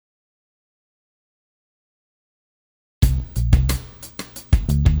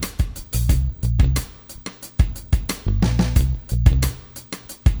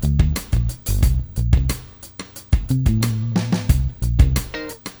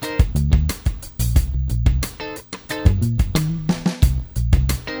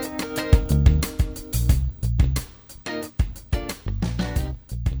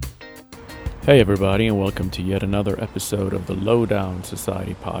Hey everybody, and welcome to yet another episode of the Lowdown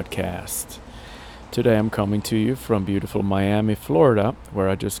Society podcast. Today I'm coming to you from beautiful Miami, Florida, where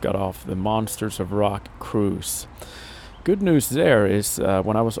I just got off the Monsters of Rock cruise. Good news there is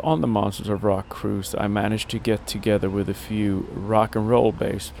when I was on the Monsters of Rock cruise, I managed to get together with a few rock and roll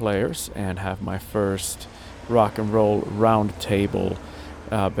bass players and have my first rock and roll roundtable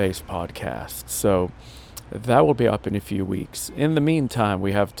bass podcast. So that will be up in a few weeks. In the meantime,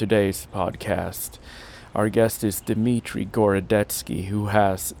 we have today's podcast. Our guest is Dmitry GORODETSKY, who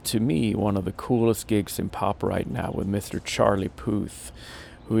has, to me, one of the coolest gigs in pop right now with Mr. Charlie Puth,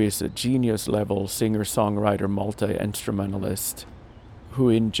 who is a genius-level singer-songwriter, multi-instrumentalist, who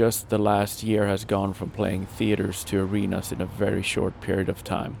in just the last year has gone from playing theaters to arenas in a very short period of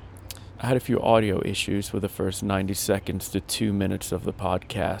time. I had a few audio issues with the first 90 seconds to 2 minutes of the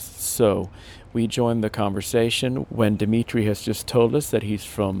podcast, so we joined the conversation when Dmitry has just told us that he's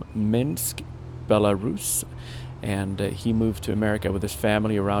from Minsk, Belarus, and he moved to America with his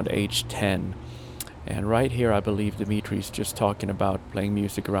family around age 10. And right here, I believe Dmitry's just talking about playing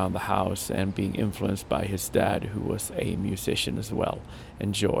music around the house and being influenced by his dad, who was a musician as well.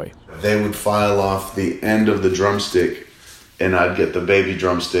 Enjoy. They would file off the end of the drumstick, and I'd get the baby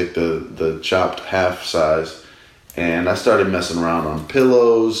drumstick, the chopped half size, and I started messing around on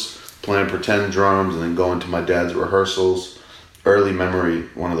pillows, playing pretend drums, and then going to my dad's rehearsals. Early memory,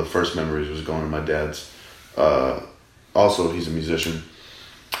 one of the first memories was going to my dad's. Also, he's a musician.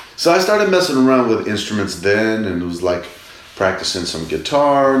 So I started messing around with instruments then, and it was like practicing some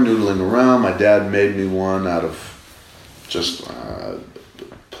guitar, noodling around. My dad made me one out of just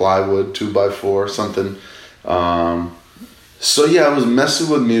plywood, 2x4, something. So yeah, I was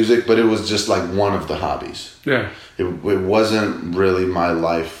messing with music, but it was just like one of the hobbies. Yeah. It wasn't really my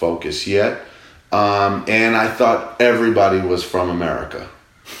life focus yet. And I thought everybody was from America.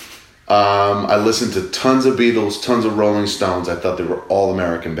 I listened to tons of Beatles, tons of Rolling Stones. I thought they were all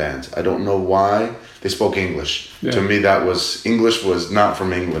American bands. I don't know why. They spoke English. Yeah. To me, English was not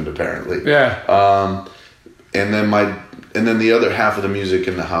from England, apparently. Yeah. And then the other half of the music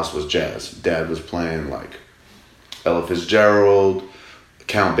in the house was jazz. Dad was playing like Ella Fitzgerald,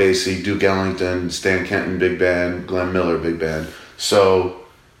 Count Basie, Duke Ellington, Stan Kenton Big Band, Glenn Miller Big Band. So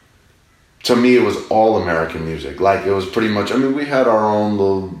to me, it was all American music. Like, it was pretty much, we had our own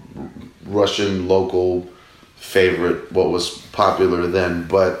little Russian local favorite, what was popular then.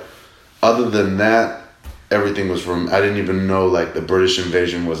 But other than that, everything was I didn't even know, like, the British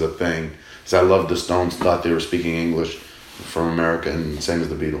invasion was a thing. Because I loved the Stones, thought they were speaking English from America, and same as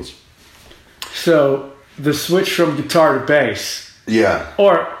the Beatles. So, the switch from guitar to bass. Yeah.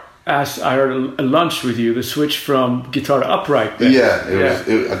 Or, as I heard a lunch with you, the switch from guitar to upright bass.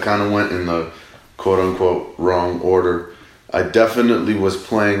 Yeah, I kind of went in the quote-unquote wrong order. I definitely was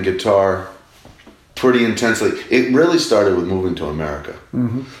playing guitar pretty intensely. It really started with moving to America.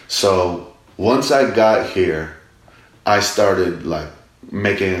 Mm-hmm. So once I got here, I started like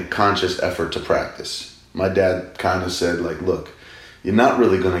making a conscious effort to practice. My dad kind of said, like, look, you're not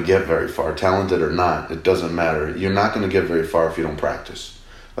really going to get very far, talented or not, it doesn't matter. You're not going to get very far if you don't practice.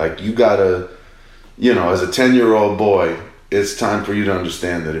 Like, you gotta, as a 10-year-old boy, it's time for you to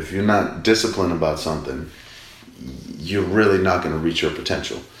understand that if you're not disciplined about something, you're really not going to reach your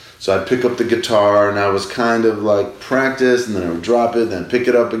potential. So I'd pick up the guitar, and I was kind of like practice, and then I would drop it, then pick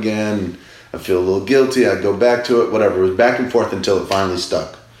it up again. I'd feel a little guilty. I'd go back to it, whatever. It was back and forth until it finally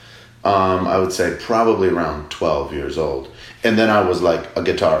stuck. I would say probably around 12 years old. And then I was like a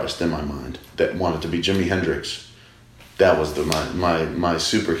guitarist in my mind that wanted to be Jimi Hendrix. That was my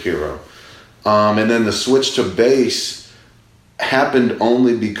superhero. And then the switch to bass happened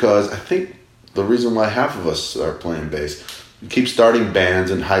only because I think the reason why half of us are playing bass, we keep starting bands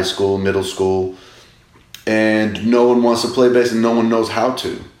in high school, middle school, and no one wants to play bass and no one knows how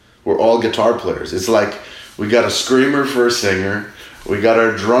to. We're all guitar players. It's like we got a screamer for a singer. We got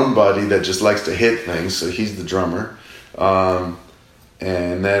our drum buddy that just likes to hit things, so he's the drummer. And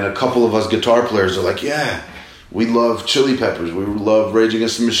then a couple of us guitar players are like, yeah, we love Chili Peppers, we love Rage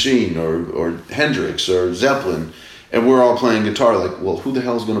Against the Machine, or Hendrix, or Zeppelin, and we're all playing guitar. Like, well, who the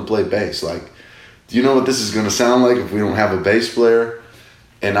hell is going to play bass? Like, do you know what this is going to sound like if we don't have a bass player?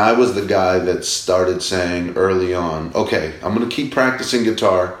 And I was the guy that started saying early on, okay, I'm going to keep practicing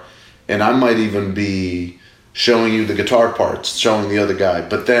guitar, and I might even be showing you the guitar parts, showing the other guy,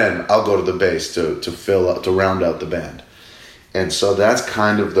 but then I'll go to the bass to round out the band. And so that's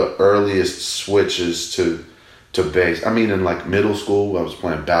kind of the earliest switches to bass. In like middle school, I was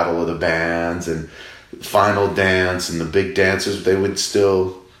playing Battle of the Bands and Final Dance and the big dances. They would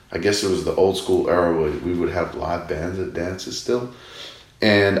still, I guess it was the old school era where we would have live bands at dances still.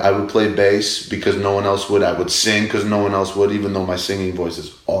 and I would play bass because no one else would. I would sing because no one else would, even though my singing voice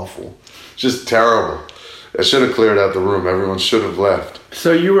is awful. Just terrible. I should have cleared out the room. Everyone should have left.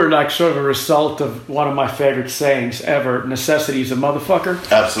 So you were like sort of a result of one of my favorite sayings ever, necessity is a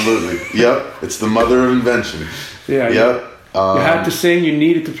motherfucker? Absolutely. Yep. It's the mother of invention. Yeah. Yep. You had to sing, you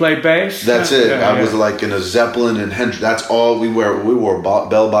needed to play bass? That's it. I was like in a Zeppelin and Hendrix. That's all we wear. We wore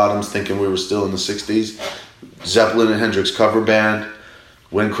bell-bottoms thinking we were still in the 60s. Zeppelin and Hendrix cover band,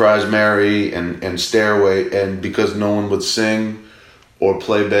 Wind Cries Mary and Stairway. And because no one would sing or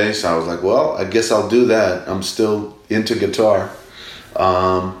play bass, I was like, well, I guess I'll do that. I'm still into guitar.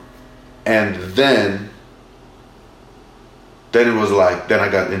 And then it was like, then I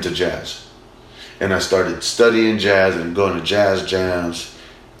got into jazz. And I started studying jazz and going to jazz jams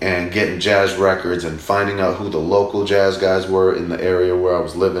and getting jazz records and finding out who the local jazz guys were in the area where I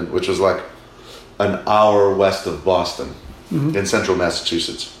was living, which was like an hour west of Boston, in central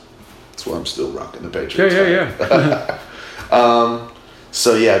Massachusetts. That's why I'm still rocking the Patriots. Yeah.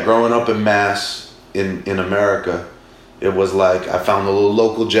 So yeah, growing up in Mass, in America, it was like I found a little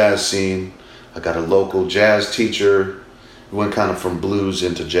local jazz scene. I got a local jazz teacher. We went kind of from blues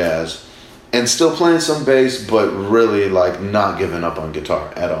into jazz. And still playing some bass, but really like not giving up on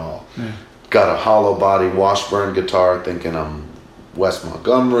guitar at all. Yeah. Got a hollow body Washburn guitar, thinking I'm Wes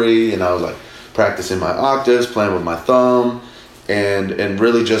Montgomery, and I was like practicing my octaves, playing with my thumb, and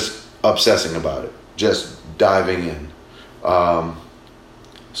really just obsessing about it, just diving in.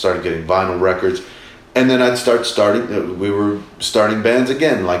 Started getting vinyl records, and then I'd we were starting bands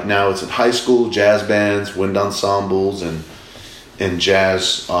again. Like now it's in high school, jazz bands, wind ensembles, and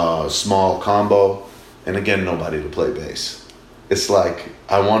jazz small combo, and again nobody to play bass. It's like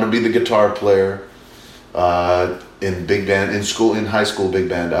I want to be the guitar player in big band, in school, in high school big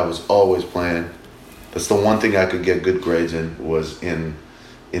band. I was always playing. That's the one thing I could get good grades in, was in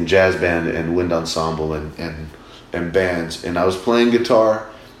jazz band and wind ensemble and bands. And I was playing guitar,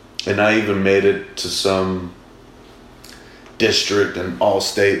 and I even made it to some district and all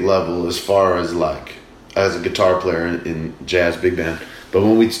state level as far as like as a guitar player in jazz big band. But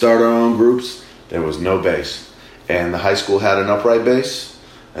when we'd start our own groups, there was no bass. And the high school had an upright bass,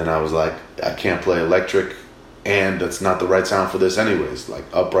 and I was like, I can't play electric, and that's not the right sound for this anyways. Like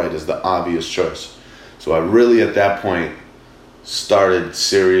upright is the obvious choice. So I really at that point started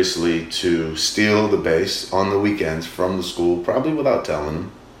seriously to steal the bass on the weekends from the school, probably without telling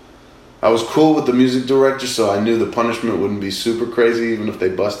them. I was cool with the music director, so I knew the punishment wouldn't be super crazy even if they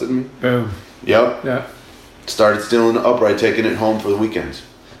busted me. Boom. Yep. Yeah. Started stealing the upright, taking it home for the weekends.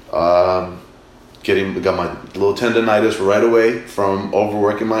 Got my little tendonitis right away from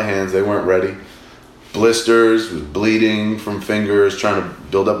overworking my hands. They weren't ready. Blisters, was bleeding from fingers, trying to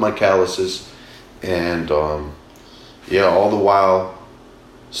build up my calluses. And all the while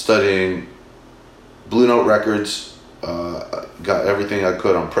studying Blue Note records. Got everything I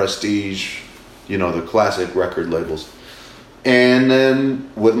could on Prestige, the classic record labels. And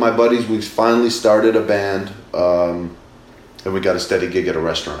then with my buddies, we finally started a band, and we got a steady gig at a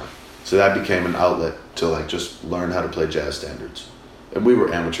restaurant. So that became an outlet to like just learn how to play jazz standards. And we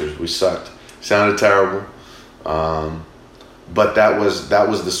were amateurs. We sucked. Sounded terrible. But that was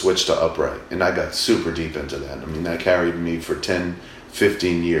the switch to upright. And I got super deep into that. I mean, that carried me for 10,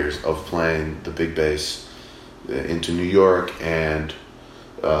 15 years of playing the big bass into New York. And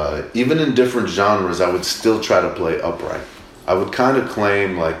even in different genres, I would still try to play upright. I would kind of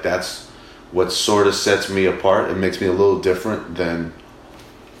claim like that's what sort of sets me apart. It makes me a little different than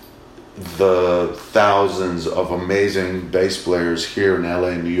the thousands of amazing bass players here in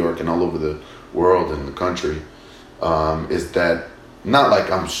LA, New York, and all over the world and the country. Is that not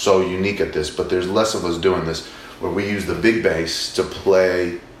like I'm so unique at this, but there's less of us doing this where we use the big bass to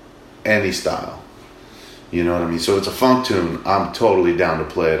play any style. You know what I mean? So it's a funk tune. I'm totally down to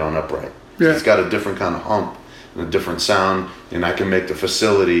play it on upright. Yeah. It's got a different kind of hump and a different sound, and I can make the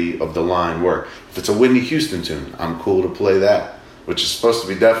facility of the line work. If it's a Whitney Houston tune, I'm cool to play that, which is supposed to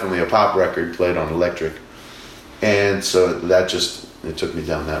be definitely a pop record played on electric. And so it took me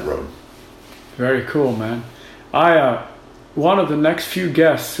down that road. Very cool, man. One of the next few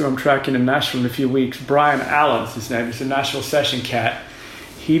guests who I'm tracking in Nashville in a few weeks, Brian Allen's his name. He's a Nashville session cat.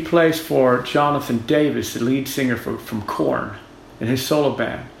 He plays for Jonathan Davis, the lead singer from Korn, in his solo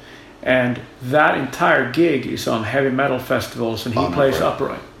band. And that entire gig is on heavy metal festivals, and he plays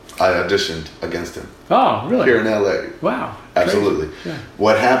upright. I auditioned against him. Oh, really? Here in LA. Wow. Absolutely. Yeah.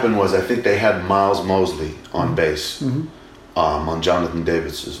 What happened was I think they had Miles Mosley on bass, on Jonathan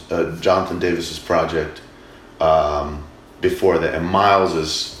Davis's project before that. And Miles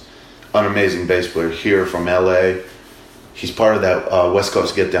is an amazing bass player here from LA. he's part of that West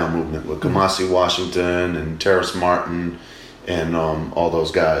Coast Get Down movement with Kamasi Washington and Terrace Martin and all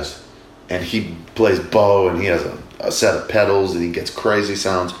those guys. And he plays bow, and he has a set of pedals, and he gets crazy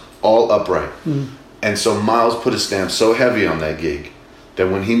sounds, all upright. And so Miles put his stamp so heavy on that gig that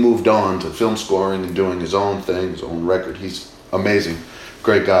when he moved on to film scoring and doing his own thing, his own record, he's amazing,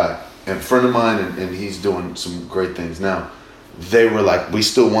 great guy, and a friend of mine, and he's doing some great things now. They were like, we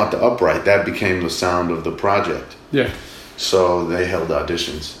still want the upright. That became the sound of the project. Yeah. So they held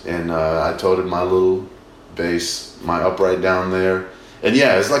auditions, and I toted my little bass, my upright down there. And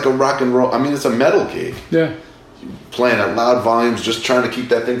yeah, it's like a rock and roll. I mean, it's a metal gig. Yeah. Playing at loud volumes, just trying to keep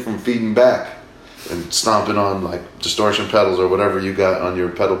that thing from feeding back and stomping on like distortion pedals or whatever you got on your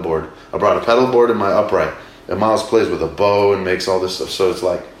pedal board. I brought a pedal board in my upright, and Miles plays with a bow and makes all this stuff. So it's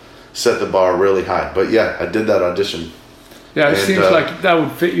like set the bar really high. But yeah, I did that audition. Yeah, it seems like that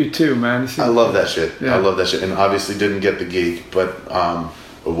would fit you too, man. I love that shit. Yeah. I love that shit. And obviously didn't get the gig, but I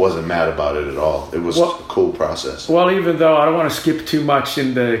wasn't mad about it at all. It was a cool process. Well, even though I don't want to skip too much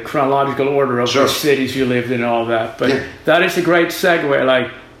in the chronological order of Sure. the cities you lived in and all that, but Yeah. that is a great segue.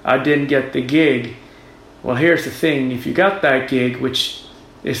 Like, I didn't get the gig. Well, here's the thing. If you got that gig, which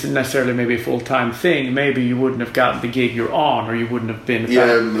isn't necessarily maybe a full-time thing, maybe you wouldn't have gotten the gig you're on, or you wouldn't have been... Yeah,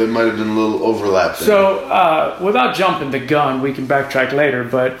 there might have been a little overlap there. So, without jumping the gun, we can backtrack later,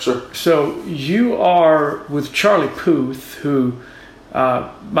 but... Sure. So, you are with Charlie Puth, who...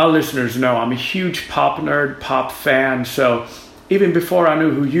 my listeners know I'm a huge pop nerd, pop fan, so even before I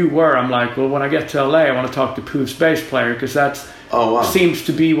knew who you were, I'm like, well, when I get to LA, I want to talk to Puth's bass player, because that's seems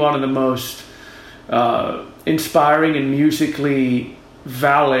to be one of the most inspiring and musically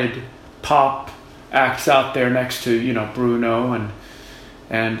valid pop acts out there, next to, you know, Bruno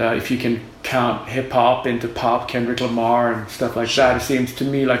and if you can count hip hop into pop, Kendrick Lamar and stuff like that. It seems to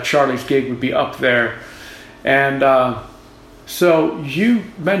me like Charlie's gig would be up there. And so you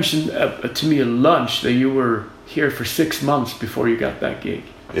mentioned to me at lunch that you were here for 6 months before you got that gig.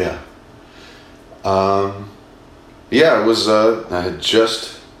 Yeah. Yeah, it was, I had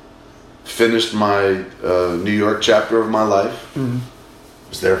just finished my New York chapter of my life.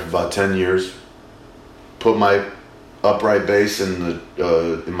 Was there for about 10 years. Put my upright bass in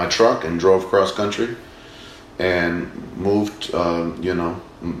my truck and drove cross country, and moved,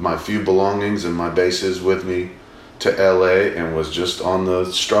 my few belongings and my basses with me to LA, and was just on the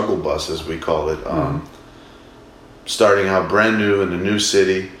struggle bus, as we call it. Starting out brand new in a new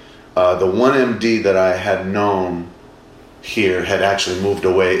city. The one MD that I had known here had actually moved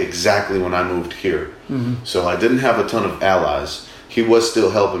away exactly when I moved here. So I didn't have a ton of allies. He was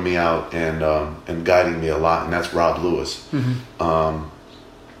still helping me out and guiding me a lot, and that's Rob Lewis.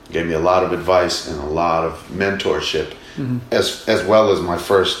 Gave me a lot of advice and a lot of mentorship, as well as my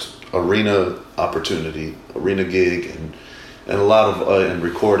first arena gig, and a lot of and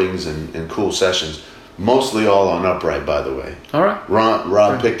recordings and cool sessions, mostly all on upright, by the way. All right.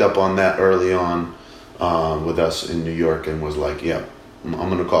 Rob picked up on that early on with us in New York, and was like, yeah, I'm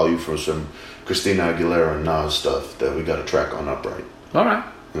going to call you for some Christina Aguilera and Nas stuff that we got a track on upright. All right.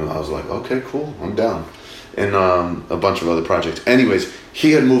 And I was like, okay, cool, I'm down. And a bunch of other projects. Anyways,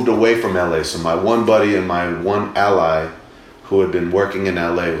 he had moved away from LA, so my one buddy and my one ally who had been working in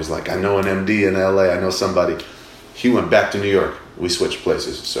LA was like, I know an MD in LA, I know somebody. He went back to New York. We switched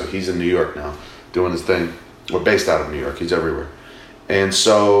places. So he's in New York now, doing his thing. We're based out of New York. He's everywhere. And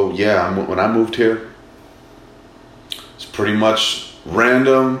so, yeah, when I moved here, it's pretty much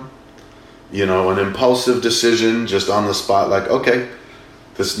random, an impulsive decision, just on the spot, like, okay,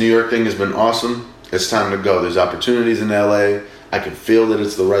 this New York thing has been awesome. It's time to go. There's opportunities in LA. I can feel that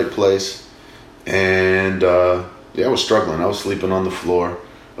it's the right place. And I was struggling. I was sleeping on the floor.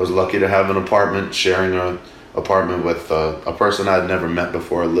 I was lucky to have an apartment, sharing an apartment with a person I'd never met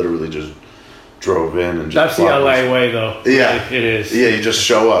before. I literally just drove in and just... That's the LA way, though. Yeah. It is. Yeah, you just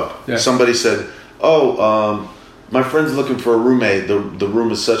show up. Yeah. Somebody said, my friend's looking for a roommate. The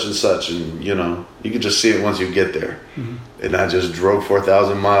room is such and such, and you can just see it once you get there. And I just drove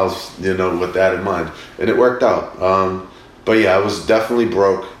 4,000 miles, with that in mind, and it worked out. But yeah, I was definitely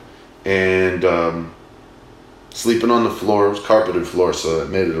broke, and sleeping on the floor. It was carpeted floor, so it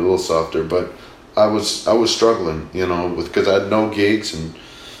made it a little softer. But I was struggling, because I had no gigs and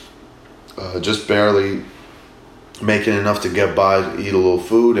just barely making enough to get by, eat a little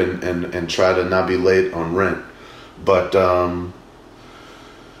food, and try to not be late on rent. But I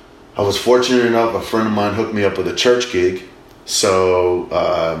was fortunate enough, a friend of mine hooked me up with a church gig, so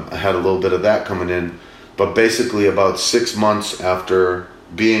I had a little bit of that coming in. But basically about 6 months after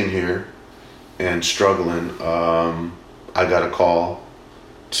being here and struggling, I got a call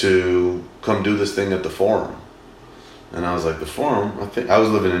to come do this thing at the Forum. And I was like, the Forum? I was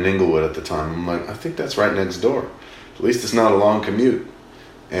living in Inglewood at the time. I'm like, I think that's right next door. At least it's not a long commute.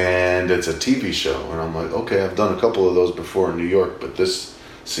 And it's a TV show. And I'm like, okay, I've done a couple of those before in New York, but this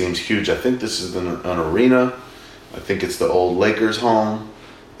seems huge. I think this is an arena. I think it's the old Lakers home.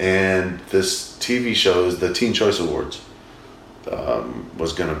 And this TV show is the Teen Choice Awards.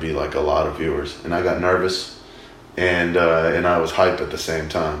 Was going to be like a lot of viewers. And I got nervous. And I was hyped at the same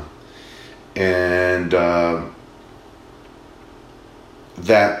time. And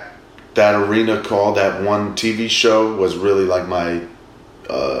that arena call, that one TV show was really like my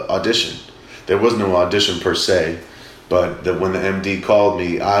audition. There was no audition per se, but when the MD called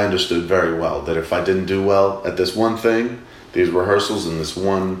me, I understood very well that if I didn't do well at this one thing, these rehearsals and this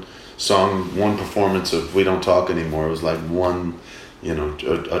one song, one performance of We Don't Talk Anymore, it was like one,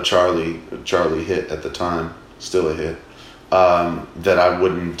 a Charlie hit at the time, still a hit, that I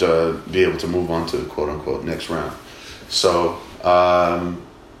wouldn't be able to move on to the quote-unquote next round. So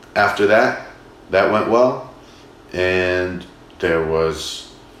after that went well, and there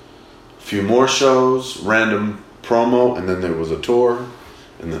was a few more shows, random promo, and then there was a tour,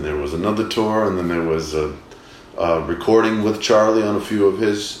 and then there was another tour, and then there was a recording with Charlie on a few of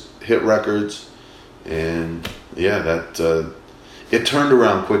his hit records, and it turned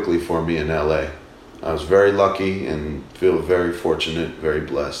around quickly for me in LA. I was very lucky and feel very fortunate, very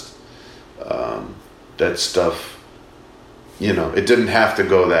blessed. That stuff, it didn't have to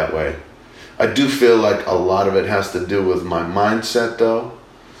go that way. I do feel like a lot of it has to do with my mindset, though,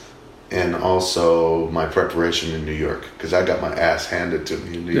 and also my preparation in New York, because I got my ass handed to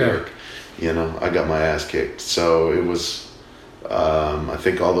me in New York. I got my ass kicked. So it was, I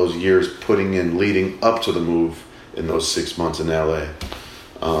think all those years leading up to the move in those 6 months in LA,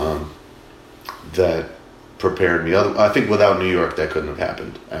 that prepared me. I think without New York, that couldn't have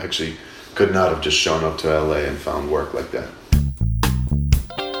happened. I actually could not have just shown up to LA and found work like that.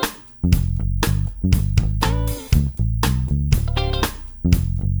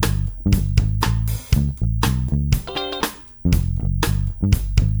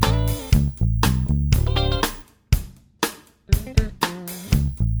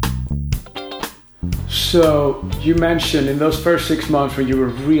 So you mentioned in those first 6 months when you were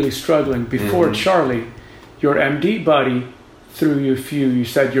really struggling, before Charlie, your MD buddy threw you you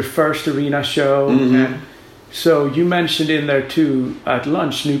said your first arena show. And so you mentioned in there too at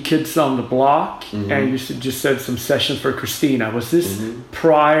lunch, New Kids on the Block, and you just said some session for Christina. Was this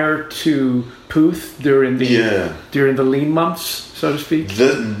prior to Puth during the lean months, so to speak?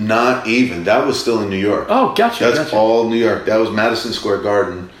 Not even. That was still in New York. Oh, gotcha. That's all New York. That was Madison Square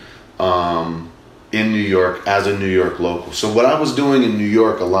Garden. In New York as a New York local. So what I was doing in New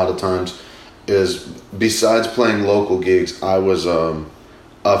York a lot of times is, besides playing local gigs, I was a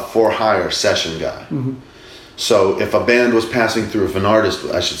for-hire session guy. So if a band was passing through, if an artist,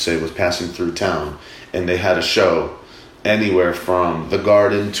 I should say, was passing through town and they had a show anywhere from the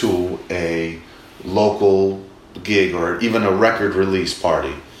Garden to a local gig or even a record release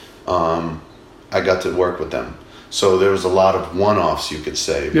party, I got to work with them. So there was a lot of one-offs, you could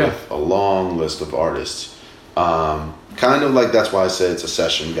say, with a long list of artists. Kind of like, that's why I say it's a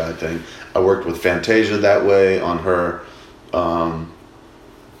session guy thing. I worked with Fantasia that way on her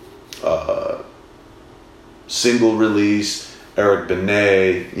single release, Eric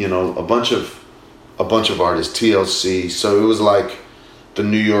Benet, a bunch of artists, TLC. So it was like the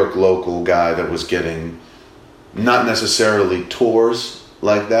New York local guy that was getting not necessarily tours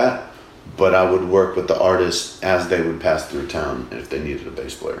like that, but I would work with the artists as they would pass through town if they needed a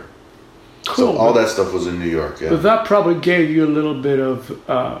bass player. Cool. So all that stuff was in New York, yeah. But that probably gave you a little bit of,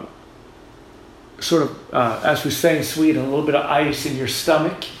 as we say in Sweden, a little bit of ice in your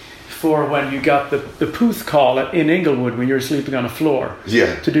stomach for when you got the Puth call in Inglewood when you were sleeping on the floor.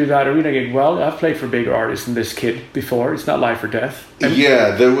 Yeah. To do that arena gig. Well, I've played for bigger artists than this kid before. It's not life or death.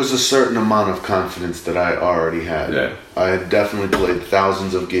 There was a certain amount of confidence that I already had. Yeah. I had definitely played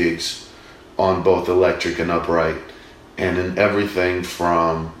thousands of gigs on both electric and upright, and in everything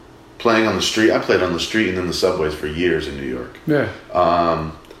from playing on the street. I played on the street and in the subways for years in New York. Yeah.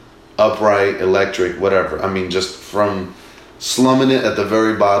 Upright, electric, whatever. I mean, just from slumming it at the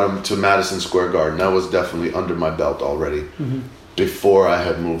very bottom to Madison Square Garden, that was definitely under my belt already before I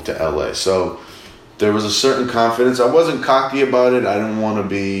had moved to LA. So there was a certain confidence. I wasn't cocky about it. I don't want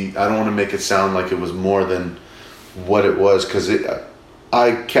to make it sound like it was more than what it was, because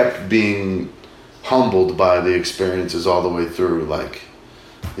I kept being humbled by the experiences all the way through. Like,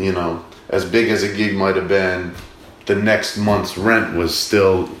 as big as a gig might have been, the next month's rent was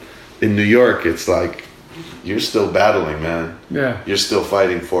still in New York. It's like, you're still battling, man. Yeah. You're still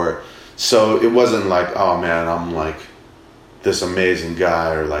fighting for it. So it wasn't like, oh man, I'm like this amazing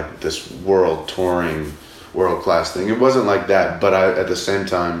guy or like this world touring, world class thing. It wasn't like that, but at the same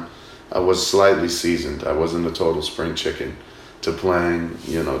time, I was slightly seasoned. I wasn't a total spring chicken to playing,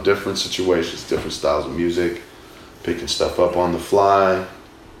 you know, different situations, different styles of music, picking stuff up on the fly.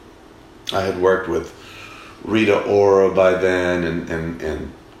 I had worked with Rita Ora by then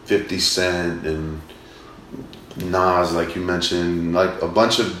and 50 Cent and Nas, like you mentioned, like a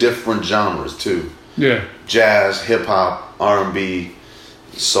bunch of different genres too. Yeah. Jazz, hip hop, R&B,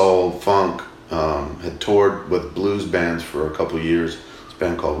 soul, funk. Had toured with blues bands for a couple of years. This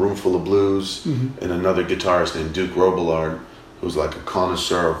band called Roomful of Blues, and another guitarist named Duke Robillard, who's like a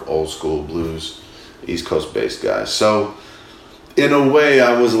connoisseur of old school blues, East Coast based guy. So in a way,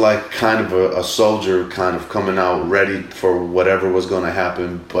 I was like kind of a soldier, kind of coming out ready for whatever was going to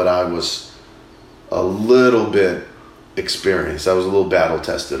happen, but I was a little bit experienced. I was a little battle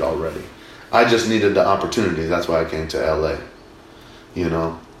tested already. I just needed the opportunity. That's why I came to LA, you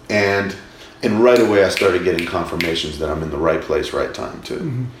know. And right away I started getting confirmations that I'm in the right place, right time too.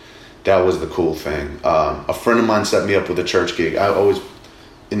 Mm-hmm. That was the cool thing. A friend of mine set me up with a church gig.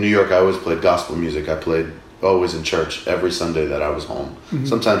 In New York, I always played gospel music. I played always in church every Sunday that I was home. Mm-hmm.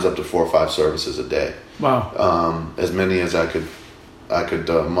 Sometimes up to 4 or 5 services a day. Wow. As many as I could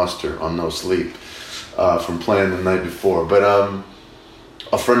muster on no sleep from playing the night before. But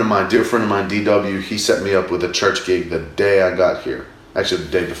a friend of mine, dear friend of mine, DW, he set me up with a church gig the day I got here. Actually,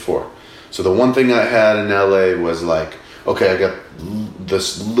 the day before. So the one thing I had in LA was like, okay, I got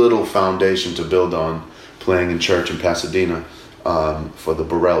this little foundation to build on playing in church in Pasadena for the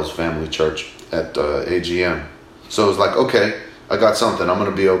Burrell's family church at AGM. So it was like, okay, I got something. I'm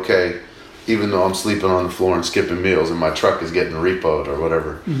going to be okay, even though I'm sleeping on the floor and skipping meals and my truck is getting repoed or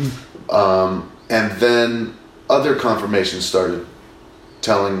whatever. Mm-hmm. And then other confirmations started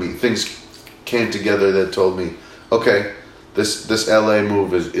telling me, things came together that told me, okay, this LA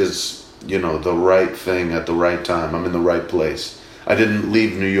move is you know, the right thing at the right time. I'm in the right place. I didn't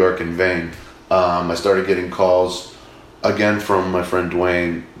leave New York in vain. I started getting calls again from my friend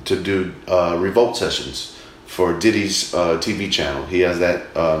Dwayne to do Revolt sessions for Diddy's TV channel. He has that,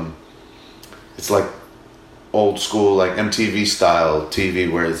 it's like old school, like MTV style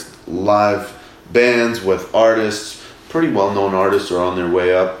TV where it's live bands with artists, pretty well-known artists are on their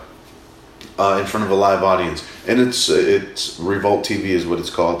way up in front of a live audience. And it's Revolt TV is what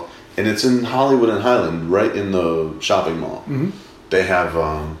it's called. And it's in Hollywood and Highland, right in the shopping mall. Mm-hmm. They have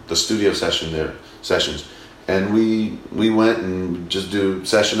the studio sessions. And we went and just do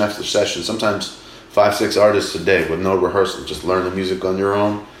session after session, sometimes 5-6 artists a day with no rehearsal. Just learn the music on your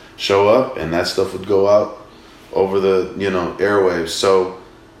own, show up, and that stuff would go out over the, you know, airwaves. So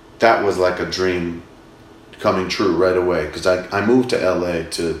that was like a dream coming true right away. Because I moved to LA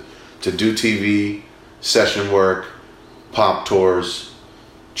to do TV, session work, pop tours,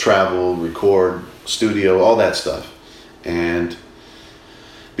 travel, record, studio, all that stuff. And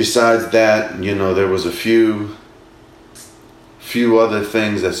besides that, you know, there was a few other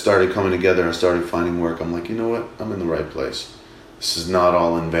things that started coming together. I started finding work. I'm like, you know what? I'm in the right place. This is not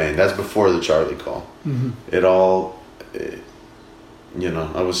all in vain. That's before the Charlie call. Mm-hmm. You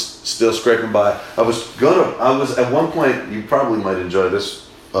know, I was still scraping by. I was at one point, you probably might enjoy this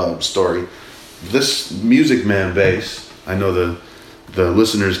story. This Music Man bass, I know the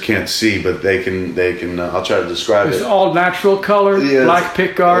listeners can't see, but they can I'll try to describe it. It's all natural color, black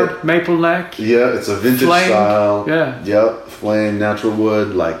pickguard, maple neck. Yeah, it's a vintage flame style. Yeah. Yep, flame, natural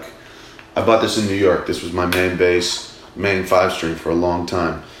wood. Like, I bought this in New York. This was my main bass, main 5-string for a long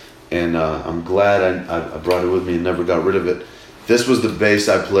time. And I'm glad I brought it with me and never got rid of it. This was the bass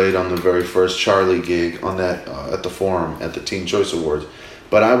I played on the very first Charlie gig on that at the Forum at the Teen Choice Awards.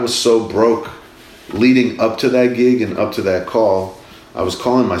 But I was so broke leading up to that gig and up to that call. I was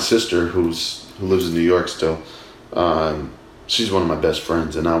calling my sister, who lives in New York still. She's one of my best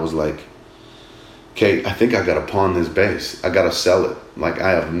friends, and I was like, "Kate, I think I gotta pawn this bass. I gotta sell it. Like, I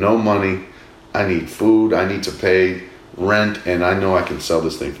have no money. I need food. I need to pay rent, and I know I can sell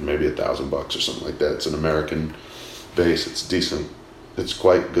this thing for maybe $1,000 or something like that. It's an American bass. It's decent. It's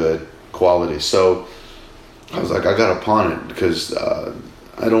quite good quality." So I was like, I gotta pawn it because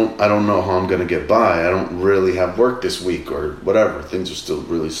I don't know how I'm gonna get by. I don't really have work this week or whatever. Things are still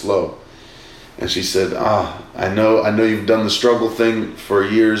really slow. And she said, I know you've done the struggle thing for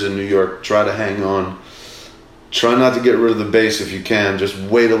years in New York. Try to hang on. Try not to get rid of the bass if you can. Just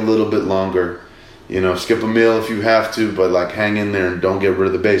wait a little bit longer. You know, skip a meal if you have to, but like hang in there and don't get rid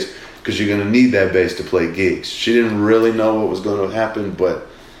of the bass because you're gonna need that bass to play gigs. She didn't really know what was gonna happen, but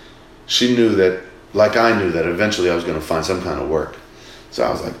she knew that, like I knew that eventually I was gonna find some kind of work. So I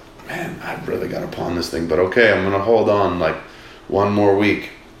was like, man, I really got to pawn this thing. But okay, I'm going to hold on. Like, one more week.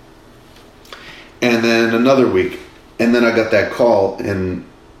 And then another week. And then I got that call, and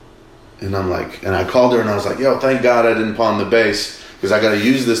I'm like, and I called her and I was like, yo, thank God I didn't pawn the bass, because I got to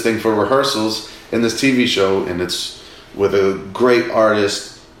use this thing for rehearsals in this TV show, and it's with a great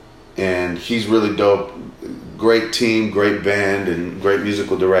artist, and he's really dope. Great team, great band, and great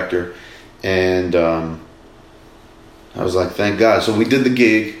musical director. And I was like, thank God. So we did the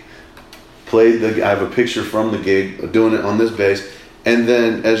gig, I have a picture from the gig, doing it on this bass. And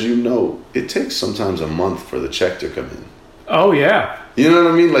then, as you know, it takes sometimes a month for the check to come in. Oh, yeah. You know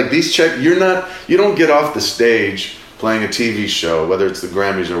what I mean? Like these checks, you don't get off the stage playing a TV show, whether it's the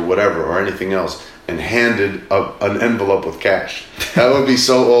Grammys or whatever, or anything else, and handed an envelope with cash. That would be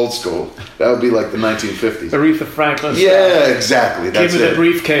so old school. That would be like the 1950s. Aretha Franklin style. Yeah, exactly. That's Give me it. the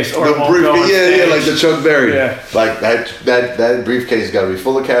briefcase or the briefcase. Yeah, like the Chuck Berry. Yeah. Like that briefcase got to be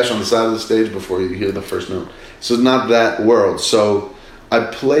full of cash on the side of the stage before you hear the first note. So it's not that world. So I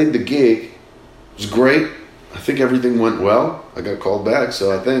played the gig. It was great. I think everything went well. I got called back,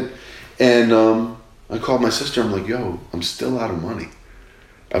 so I think. And I called my sister. I'm like, yo, I'm still out of money.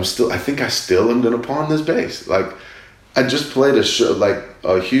 I think I still am going to pawn this bass. Like, I just played a show, like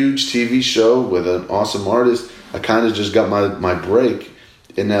a huge TV show with an awesome artist. I kind of just got my break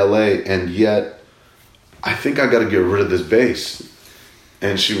in LA, and yet I think I got to get rid of this bass.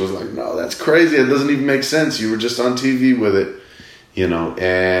 And she was like, no, that's crazy. It doesn't even make sense. You were just on TV with it, you know.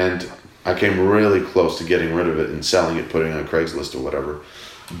 And I came really close to getting rid of it and selling it, putting it on Craigslist or whatever.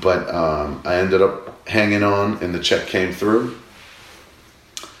 But I ended up hanging on, and the check came through.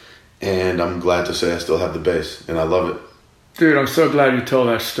 And I'm glad to say I still have the bass, and I love it. Dude, I'm so glad you told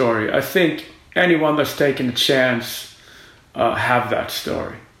that story. I think anyone that's taken a chance have that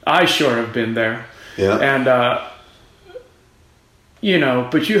story. I sure have been there. Yeah. And, you know,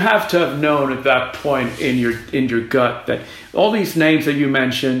 but you have to have known at that point in your gut that all these names that you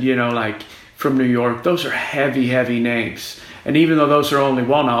mentioned, you know, like from New York, those are heavy, heavy names. And even though those are only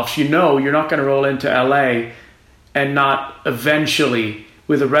one-offs, you know you're not going to roll into LA and not eventually,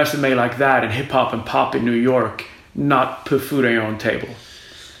 with a resume like that in hip-hop and pop in New York, not put food on your own table.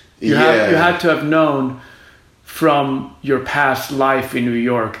 You had to have known from your past life in New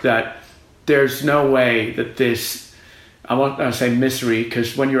York that there's no way that this, I want to say misery,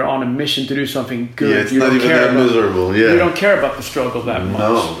 because when you're on a mission to do something good, it's not even that miserable. Yeah, you don't care about the struggle that much.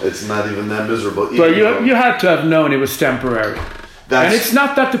 No, it's not even that miserable. But you had to have known it was temporary. And it's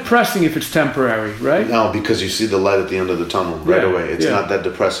not that depressing if it's temporary, right? No, because you see the light at the end of the tunnel right away. It's not that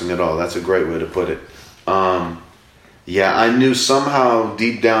depressing at all. That's a great way to put it. Yeah, I knew somehow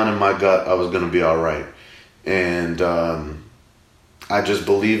deep down in my gut I was going to be all right. And I just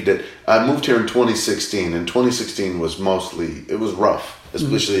believed it. I moved here in 2016, and 2016 was it was rough,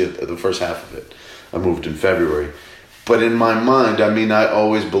 especially at the first half of it. I moved in February. But in my mind, I mean, I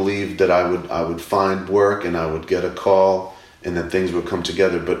always believed that I would find work and I would get a call and then things would come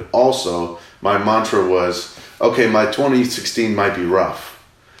together. But also, my mantra was, okay, my 2016 might be rough,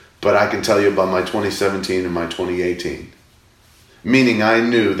 but I can tell you about my 2017 and my 2018. Meaning I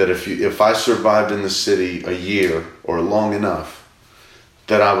knew that if I survived in the city a year or long enough,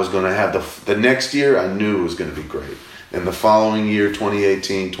 that I was going to have the next year, I knew it was going to be great. And the following year,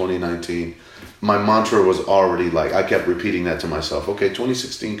 2018, 2019, my mantra was already like, I kept repeating that to myself. Okay,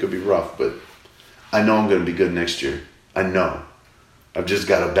 2016 could be rough, but I know I'm going to be good next year. I know. I've just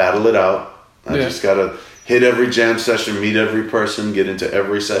got to battle it out. I just got to hit every jam session, meet every person, get into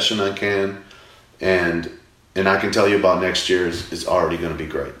every session I can. And I can tell you about next year is already going to be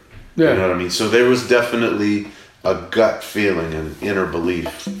great. Yeah. You know what I mean? So there was definitely a gut feeling and inner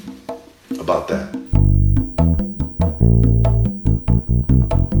belief about that.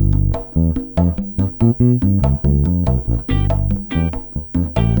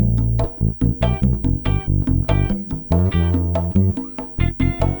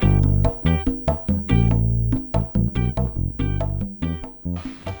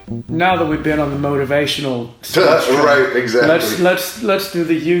 Now that we've been on the motivational right, exactly. Let's do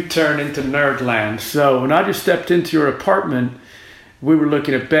the U-turn into Nerdland. So when I just stepped into your apartment, we were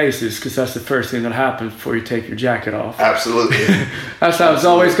looking at basses because that's the first thing that happens before you take your jacket off. Absolutely. That's how it's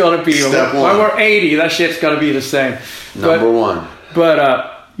always going to be. Step one. When we're 80, that shit's got to be the same. Number one.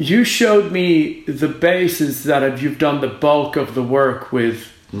 But you showed me the basses that you've done the bulk of the work with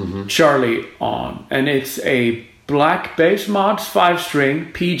Charlie on, and it's a black bass mods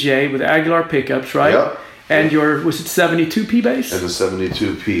 5-string PJ with Aguilar pickups, right? Yep. And was it 72p bass? And the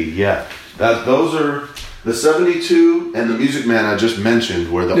 72p, yeah. Those are the 72 and the Music Man I just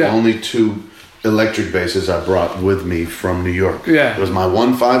mentioned were the only two electric basses I brought with me from New York. Yeah. It was my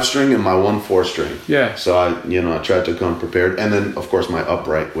 1 5-string and my 1 4-string. Yeah. So I tried to come prepared. And then, of course, my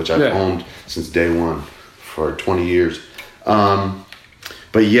upright, which I've owned since day one for 20 years.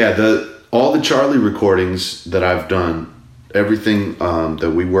 But yeah, all the Charlie recordings that I've done, everything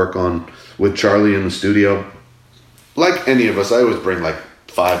that we work on with Charlie in the studio, like any of us, I always bring like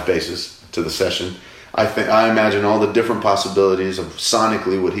 5 basses to the session. I imagine all the different possibilities of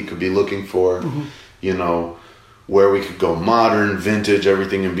sonically what he could be looking for, where we could go modern, vintage,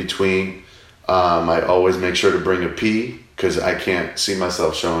 everything in between. I always make sure to bring a P because I can't see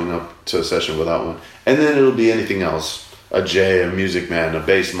myself showing up to a session without one. And then it'll be anything else, a J, a Music Man, a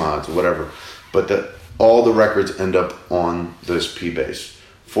bass mods, whatever. But all the records end up on this P bass.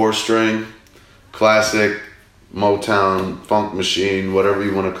 4-string, classic, Motown, funk machine, whatever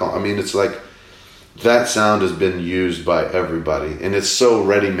you want to call it. I mean, it's like that sound has been used by everybody. And it's so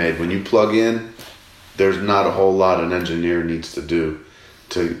ready-made. When you plug in, there's not a whole lot an engineer needs to do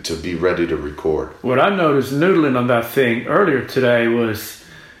to be ready to record. What I noticed noodling on that thing earlier today was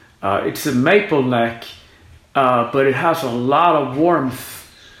it's a maple neck, but it has a lot of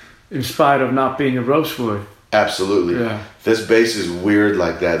warmth in spite of not being a rosewood. Absolutely. Yeah. This bass is weird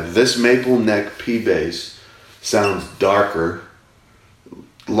like that. This maple neck P bass sounds darker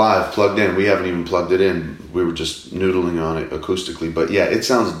live, plugged in. We haven't even plugged it in. We were just noodling on it acoustically. But yeah, it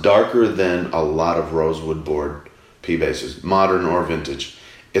sounds darker than a lot of rosewood board P basses, modern or vintage.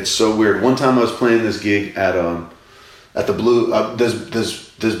 It's so weird. One time I was playing this gig at the Blue.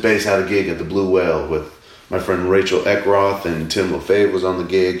 This bass had a gig at the Blue Whale with my friend Rachel Eckroth, and Tim LaFave was on the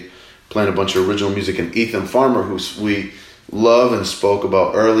gig, playing a bunch of original music. And Ethan Farmer, who we love and spoke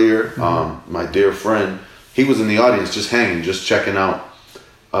about earlier, my dear friend, he was in the audience just hanging, just checking out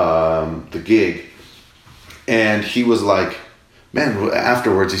the gig. And he was like, man,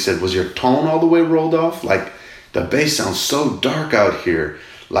 afterwards he said, was your tone all the way rolled off? Like, the bass sounds so dark out here.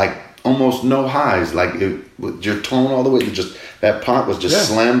 Like, almost no highs. Like, your tone all the way, just that pot was just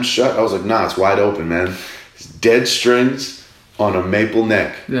slammed shut. I was like, nah, it's wide open, man. It's dead strings on a maple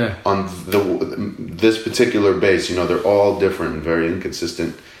neck. Yeah. On this particular bass, they're all different and very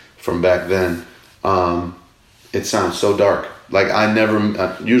inconsistent from back then. It sounds so dark. Like, I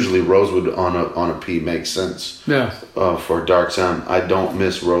never usually rosewood on a P makes sense. Yeah. For a dark sound, I don't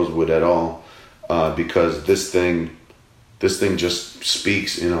miss rosewood at all, because this thing just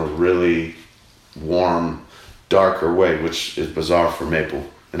speaks in a really warm, darker way, which is bizarre for maple.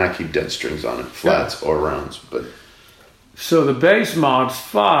 And I keep dead strings on it, flats or rounds. But so the Bass Mods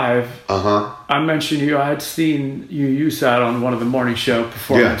 5. I mentioned I had seen you use that on one of the morning show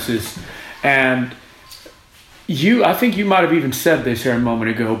performances, and I think you might have even said this here a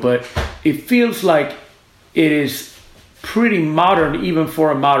moment ago, but it feels like it is pretty modern even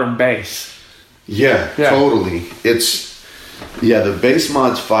for a modern bass. Yeah. Totally. The Bass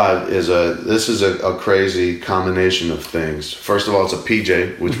Mods 5 is a crazy combination of things. First of all, it's a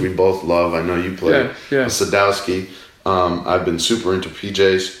PJ, which we both love. I know you play a Sadowski. I've been super into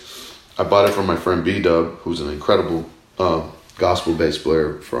PJs. I bought it from my friend B-Dub, who's an incredible gospel bass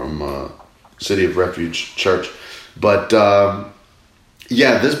player from City of Refuge Church. But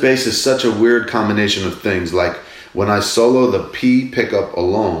this bass is such a weird combination of things. Like, when I solo the P pickup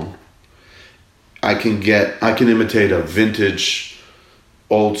alone, I can imitate a vintage,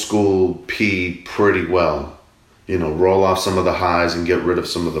 old school P pretty well. Roll off some of the highs and get rid of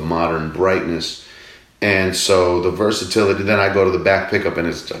some of the modern brightness. And so the versatility, then I go to the back pickup and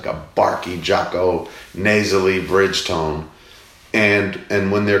it's like a barky, Jocko, nasally bridge tone. And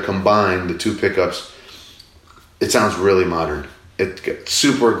when they're combined, the two pickups, it sounds really modern. It gets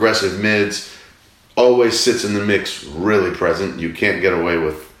super aggressive mids, always sits in the mix really present. You can't get away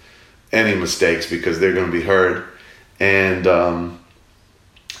with any mistakes because they're going to be heard. And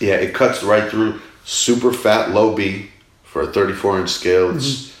it cuts right through. Super fat low B for a 34-inch scale.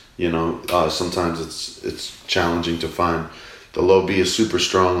 It's sometimes it's challenging to find. The low B is super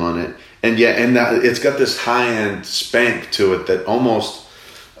strong on it, and it's got this high-end spank to it that almost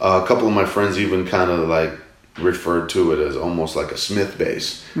a couple of my friends even kind of like referred to it as almost like a Smith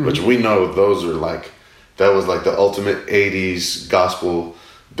bass, which we know those are like, that was like the ultimate 80s gospel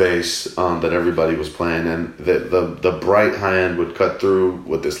bass that everybody was playing, and the bright high end would cut through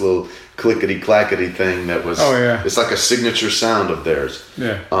with this little clickety clackety thing that was it's like a signature sound of theirs.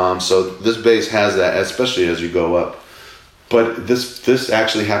 So this bass has that, especially as you go up. But this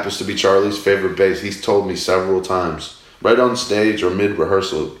actually happens to be Charlie's favorite bass. He's told me several times, right on stage or mid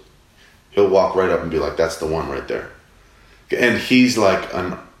rehearsal, he'll walk right up and be like, that's the one right there. And he's like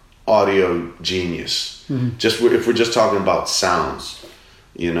an audio genius. Just if we're just talking about sounds,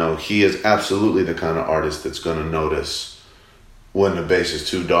 You know, he is absolutely the kind of artist that's going to notice when the bass is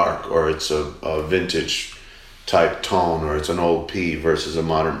too dark, or it's a vintage type tone, or it's an old P versus a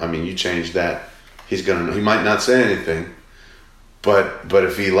modern. I mean, you change that, he might not say anything, but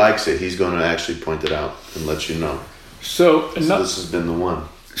if he likes it, he's going to actually point it out and let you know. So this has been the one.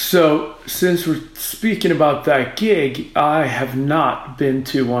 So since we're speaking about that gig, I have not been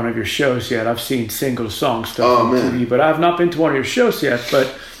to one of your shows yet. I've seen single song stuff on TV, but I have not been to one of your shows yet.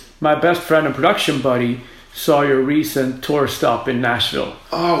 But my best friend and production buddy saw your recent tour stop in Nashville.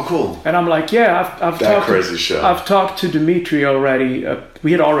 Oh, cool. And I'm like, yeah, I've talked to Dmitry already.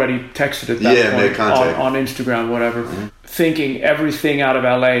 We had already texted at that point on Instagram, whatever, thinking everything out of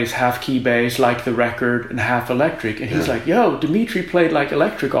LA is half key bass, like the record, and half electric. And he's like, yo, Dmitry played like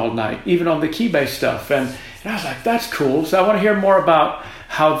electric all night, even on the key bass stuff. And I was like, that's cool. So I want to hear more about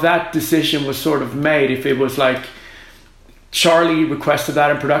how that decision was sort of made. If it was like Charlie requested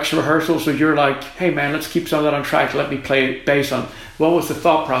that in production rehearsal, so you're like, hey man, let's keep some of that on track, let me play bass on. What was the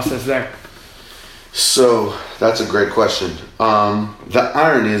thought process there? So that's a great question. The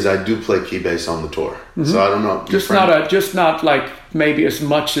irony is I do play key bass on the tour. So I don't know. Just not like maybe as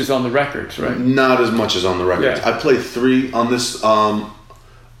much as on the records, right? Not as much as on the records. Yeah. I played 3 on this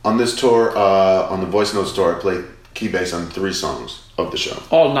tour, on the Voice Notes tour. I played key bass on 3 songs of the show.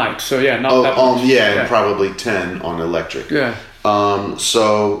 All night. So yeah, not that much. And probably 10 on electric. Yeah.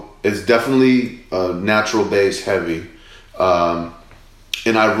 So it's definitely natural bass heavy.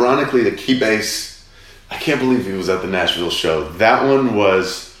 And ironically, the key bass, I can't believe he was at the Nashville show. That one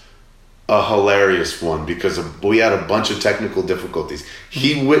was a hilarious one because we had a bunch of technical difficulties.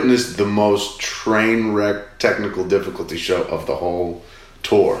 He witnessed the most train wreck technical difficulty show of the whole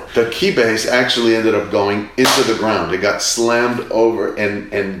tour. The key bass actually ended up going into the ground. It got slammed over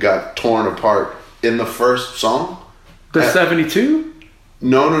and got torn apart in the first song. The 72?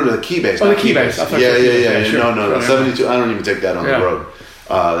 No, the key bass. Oh, the key bass. Yeah. Sure. No. 72. I don't even take that on the road.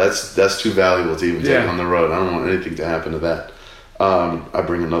 That's too valuable to even take on the road. I don't want anything to happen to that. I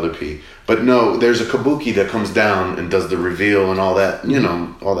bring another P. But no, there's a kabuki that comes down and does the reveal and all that, you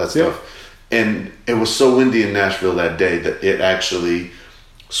know, all that stuff. And it was so windy in Nashville that day that it actually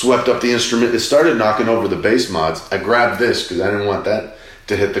swept up the instrument. It started knocking over the bass mods. I grabbed this because I didn't want that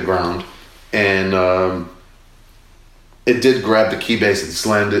to hit the ground. And it did grab the key bass and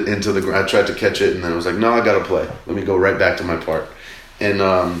slammed it into the ground. I tried to catch it and then I was like, no, I got to play. Let me go right back to my part. And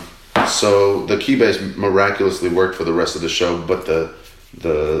so the key bass miraculously worked for the rest of the show, but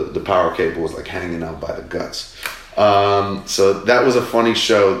the power cable was like hanging out by the guts. So that was a funny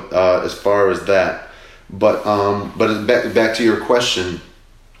show as far as that. But back to your question,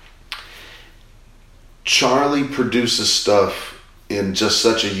 Charlie produces stuff in just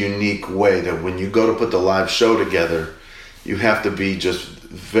such a unique way that when you go to put the live show together, you have to be just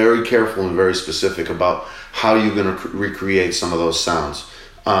very careful and very specific about how you're going to recreate some of those sounds.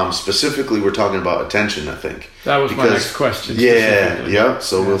 Specifically, we're talking about attention, I think. That was my next question. Yeah.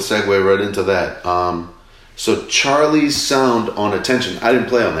 So we'll segue right into that. So Charlie's sound on Attention, I didn't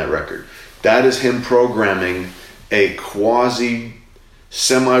play on that record. That is him programming a quasi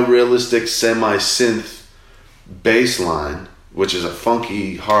semi-realistic, semi-synth bass line, which is a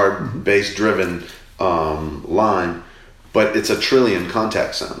funky, hard bass-driven line, but it's a trillion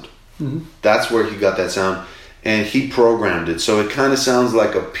contact sound. That's where he got that sound, and he programmed it. So it kind of sounds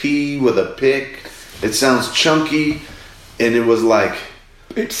like a P with a pick. It sounds chunky, and it was like...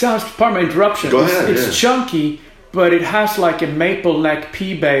 It sounds, pardon my interruption. Go ahead. It's chunky, but it has like a maple neck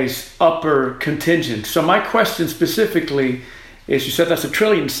P bass upper contingent. So my question specifically is, you said that's a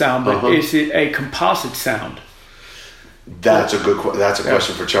trillion sound, but is it a composite sound? That's a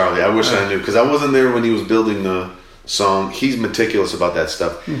question for Charlie. I wish I knew, because I wasn't there when he was building the song. He's meticulous about that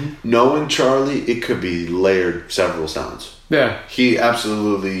stuff. Knowing Charlie, it could be layered several sounds. Yeah. He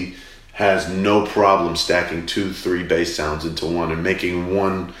absolutely has no problem stacking 2-3 bass sounds into one and making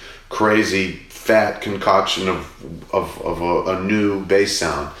one crazy fat concoction of a new bass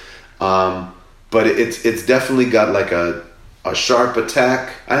sound. But it's definitely got like a sharp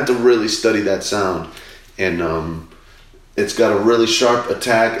attack. I had to really study that sound, and it's got a really sharp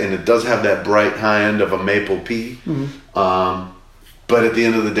attack, and it does have that bright high end of a maple P. But at the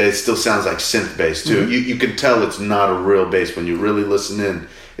end of the day, it still sounds like synth bass too. You can tell it's not a real bass when you really listen in.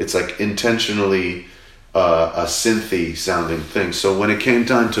 It's like intentionally a synthy sounding thing. So when it came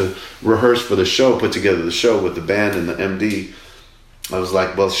time to rehearse for the show, put together the show with the band and the MD, I was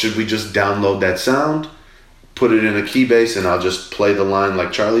like, well, should we just download that sound, put it in a key bass, and I'll just play the line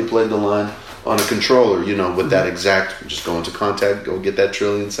like Charlie played the line on a controller, you know, with that exact, just go into contact, go get that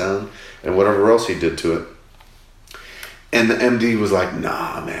trillion sound, and whatever else he did to it. And the MD was like,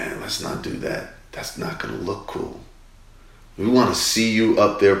 nah, man, let's not do that. That's not going to look cool. We want to see you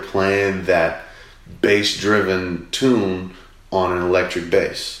up there playing that bass-driven tune on an electric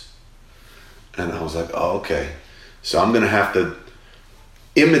bass. And I was like, oh, okay. So I'm going to have to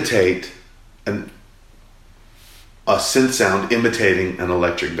imitate a synth sound imitating an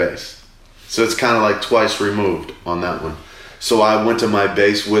electric bass. So it's kind of like twice removed on that one. So I went to my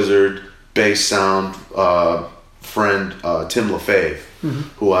bass wizard, bass sound friend, Tim LaFave,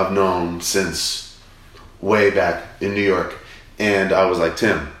 who I've known since way back in New York. And I was like,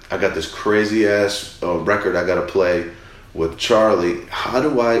 Tim, I got this crazy ass record I got to play with Charlie. How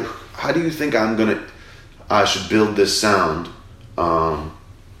do you think I should build this sound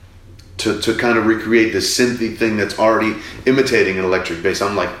to kind of recreate this synthy thing that's already imitating an electric bass?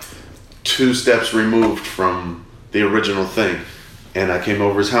 I'm like 2 steps removed from the original thing. And I came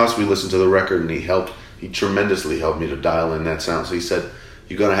over his house, we listened to the record, and he tremendously helped me to dial in that sound. So he said,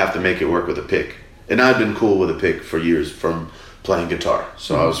 you're going to have to make it work with a pick. And I'd been cool with a pick for years from playing guitar,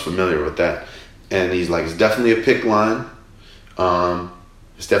 so I was familiar with that. And he's like, it's definitely a pick line.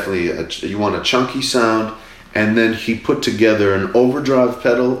 It's definitely you want a chunky sound. And then he put together an overdrive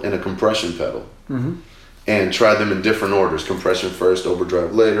pedal and a compression pedal, and tried them in different orders: compression first,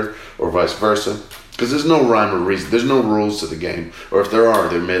 overdrive later, or vice versa. Because there's no rhyme or reason. There's no rules to the game, or if there are,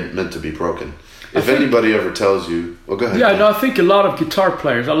 they're meant to be broken. If anybody ever tells you, well, go ahead. Yeah, no, I think a lot of guitar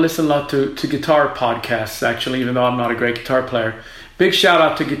players, I listen a lot to guitar podcasts, actually, even though I'm not a great guitar player. Big shout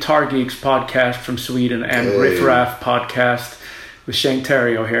out to Guitar Geeks podcast from Sweden and Riff Raff podcast with Shane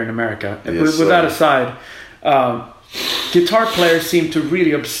Terrio here in America. Yes, with that aside, guitar players seem to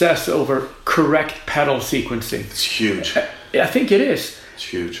really obsess over correct pedal sequencing. It's huge. I think it is. It's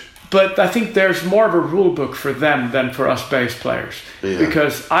huge. But I think there's more of a rule book for them than for us bass players. Yeah.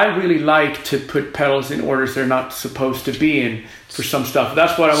 Because I really like to put pedals in orders they're not supposed to be in for some stuff.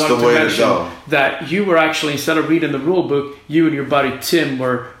 That's what I wanted to mention. That you were actually, instead of reading the rule book, you and your buddy Tim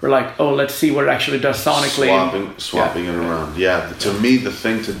were like, oh, let's see what it actually does sonically. Swapping it around. Yeah, to me, the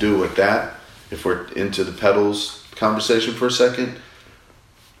thing to do with that, if we're into the pedals conversation for a second,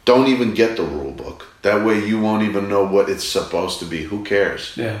 don't even get the rule book. That way you won't even know what it's supposed to be. Who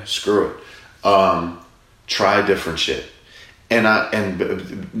cares? Yeah. Screw it. Try different shit.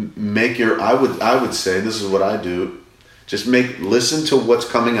 And make your, I would say, this is what I do, just listen to what's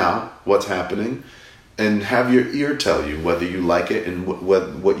coming out, what's happening, and have your ear tell you whether you like it and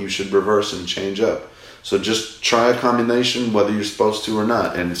what you should reverse and change up. So just try a combination, whether you're supposed to or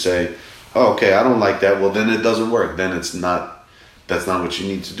not, and say, oh, okay, I don't like that. Well, then it doesn't work. Then that's not what you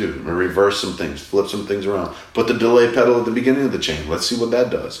need to do. Reverse some things, flip some things around. Put the delay pedal at the beginning of the chain. Let's see what that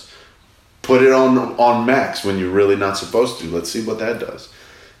does. Put it on max when you're really not supposed to. Let's see what that does.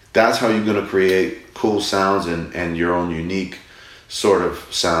 That's how you're going to create cool sounds and your own unique sort of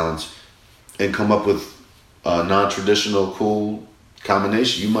sounds, and come up with a non-traditional cool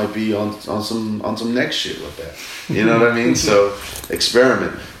combination. You might be on some next shit with that. You know what I mean? So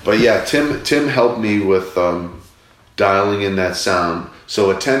experiment. But yeah, Tim helped me with dialing in that sound.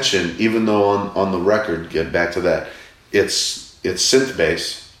 So attention, even though on the record, get back to that, it's synth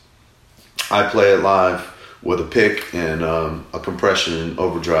bass. I play it live with a pick and a compression and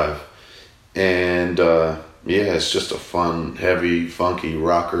overdrive. And it's just a fun, heavy, funky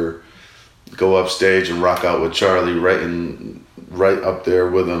rocker. Go upstage and rock out with Charlie right up there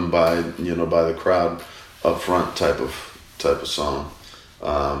with him by the crowd up front type of song.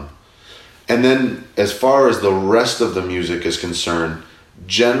 And then as far as the rest of the music is concerned,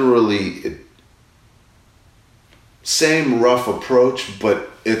 generally same rough approach, but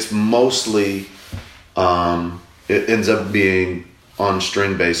it's mostly it ends up being on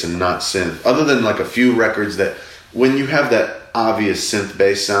string bass and not synth. Other than like a few records that when you have that obvious synth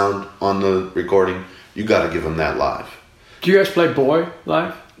bass sound on the recording, you got to give them that live. Do you guys play Boy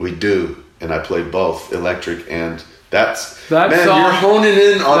live? We do, and I play both electric and that song. You're honing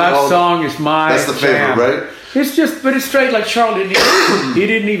in on that song is my That's the jam. favorite, right? It's just, but it's straight like Charlie. He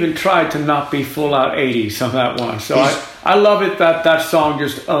didn't even try to not be full out 80s on that one. So I love it that song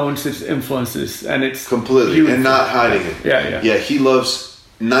just owns its influences, and it's completely beautiful. And not hiding it. Yeah. He loves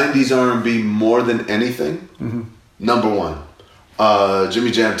 90s R&B more than anything. Mm-hmm. Number one,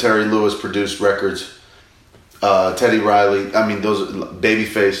 Jimmy Jam, Terry Lewis produced records. Teddy Riley. I mean, those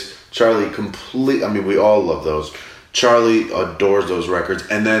Babyface, Charlie. We all love those. Charlie adores those records.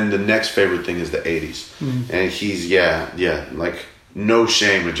 And then the next favorite thing is the 80s. Mm-hmm. And he's, like no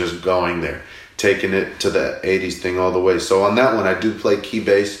shame in just going there, taking it to the 80s thing all the way. So on that one, I do play key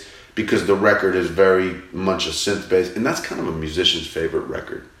bass because the record is very much a synth bass. And that's kind of a musician's favorite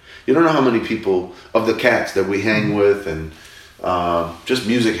record. You don't know how many people of the cats that we hang with and just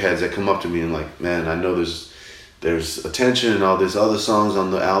music heads that come up to me and like, man, I know there's Attention and all these other songs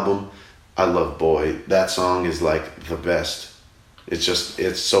on the album. I love Boy. That song is like the best.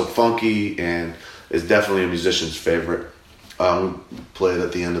 It's so funky and it's definitely a musician's favorite. We play it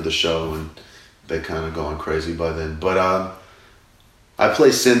at the end of the show and they kind of going crazy by then. But I play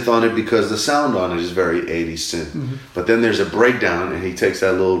synth on it because the sound on it is very 80s synth. Mm-hmm. But then there's a breakdown and he takes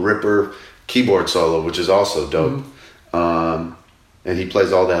that little ripper keyboard solo, which is also dope. Mm-hmm. And he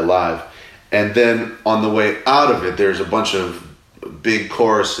plays all that live. And then on the way out of it, there's a bunch of big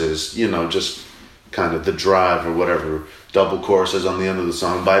choruses, you know, just kind of the drive or whatever, double choruses on the end of the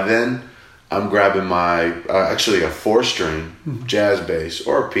song. By then, I'm grabbing my, actually a 4-string jazz bass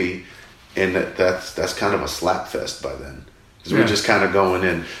or a P, and that's kind of a slap fest by then. Because we're just kind of going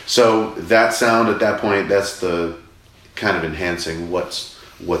in. So that sound at that point, that's the kind of enhancing what's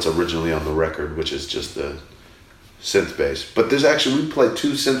originally on the record, which is just the synth bass. But there's actually, we play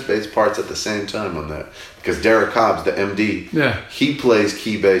 2 synth bass parts at the same time on that. Because Derek Cobbs, the MD, he plays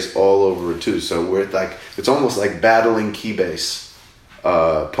key bass all over it too. So we're like, it's almost like battling key bass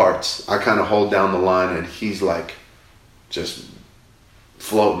parts. I kind of hold down the line and he's like just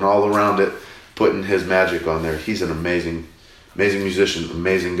floating all around it, putting his magic on there. He's an amazing musician,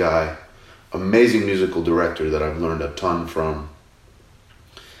 amazing guy, amazing musical director that I've learned a ton from.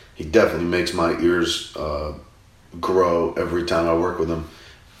 He definitely makes my ears grow every time I work with him,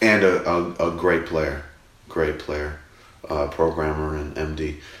 and a great player, programmer and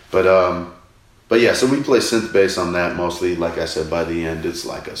MD. But yeah, so we play synth bass on that mostly. Like I said, by the end, it's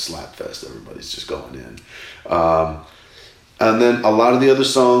like a slap fest. Everybody's just going in. And then a lot of the other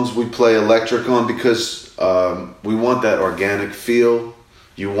songs we play electric on because we want that organic feel.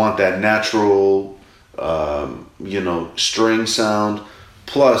 You want that natural, string sound.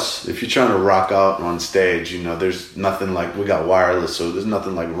 Plus, if you're trying to rock out on stage, you know, there's nothing like, we got wireless, so there's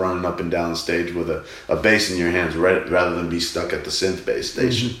nothing like running up and down the stage with a bass in your hands rather than be stuck at the synth bass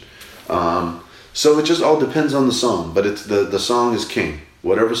station. Mm-hmm. So it just all depends on the song, but it's the song is king.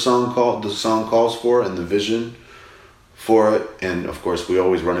 Whatever the song calls for and the vision for it, and of course we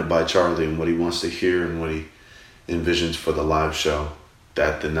always run it by Charlie and what he wants to hear and what he envisions for the live show.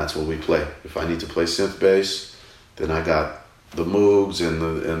 Then that's what we play. If I need to play synth bass, then I got the Moogs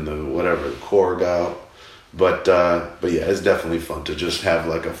and the whatever, the Korg out. But yeah, it's definitely fun to just have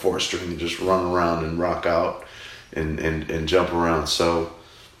like a 4-string and just run around and rock out and jump around. So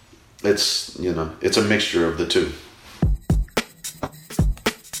it's, you know, it's a mixture of the two.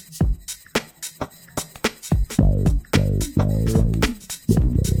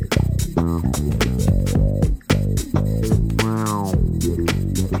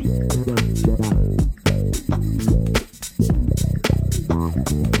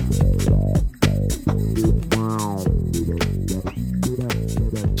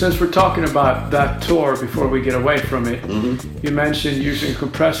 Since we're talking about that tour before we get away from it, you mentioned using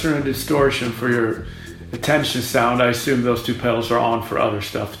compressor and distortion for your Attention sound. I assume those 2 pedals are on for other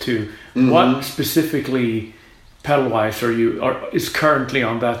stuff too. What specifically pedal-wise is currently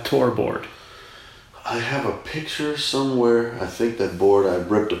on that tour board? I have a picture somewhere. I think that board I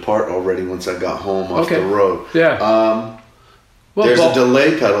ripped apart already once I got home off the road. Yeah. There's a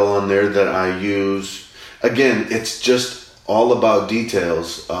delay pedal on there that I use. Again, it's just all about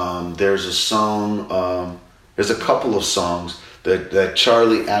details. There's a song, there's a couple of songs that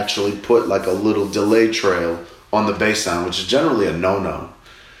Charlie actually put like a little delay trail on the bass sound, which is generally a no-no,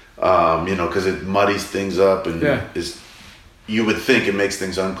 because it muddies things up and you would think it makes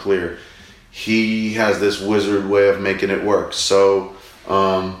things unclear. He has this wizard way of making it work. So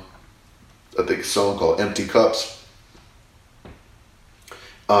I think a song called Empty Cups,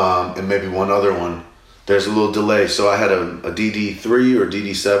 and maybe one other one. There's a little delay. So I had a DD3 or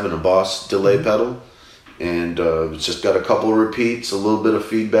DD7, a Boss delay pedal, and it's just got a couple of repeats, a little bit of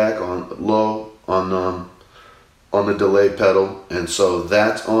feedback on low on the delay pedal, and so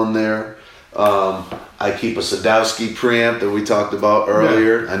that's on there. I keep a Sadowski preamp that we talked about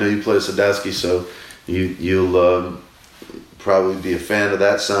earlier. I know you play Sadowski, so you'll probably be a fan of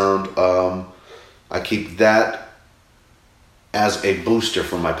that sound. I keep that as a booster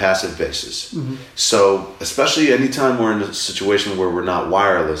for my passive basses. So especially anytime we're in a situation where we're not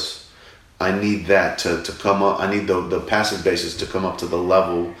wireless, I need that to come up. I need the passive basses to come up to the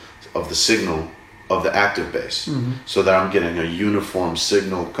level of the signal of the active bass, so that I'm getting a uniform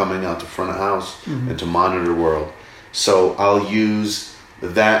signal coming out the front of house and to monitor world. So I'll use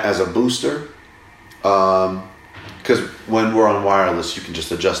that as a booster, because when we're on wireless, you can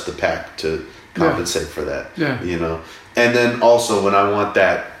just adjust the pack to compensate for that. You know. And then also when I want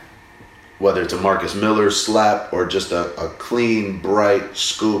that whether it's a Marcus Miller slap or just a clean, bright,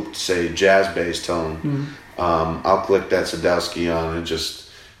 scooped, say, jazz bass tone, I'll click that Sadowski on, and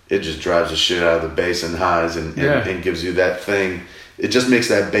it just drives the shit out of the bass and highs and gives you that thing. It just makes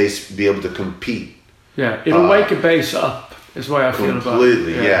that bass be able to compete. Yeah, it'll wake a bass up, is the way I feel about it.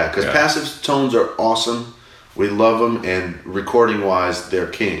 Completely, yeah. Because passive tones are awesome. We love them, and recording-wise, they're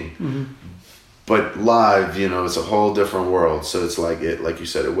king. Mm-hmm. But live, it's a whole different world. So it's like you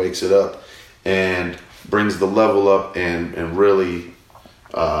said, it wakes it up and brings the level up, and really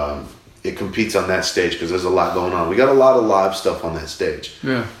it competes on that stage because there's a lot going on. We got a lot of live stuff on that stage.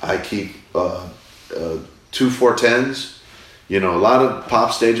 Yeah, I keep 2 410s. A lot of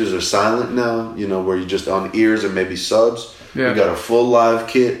pop stages are silent now. Where you're just on ears and maybe subs. Yeah. We got a full live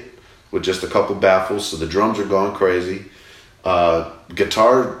kit with just a couple baffles, so the drums are going crazy.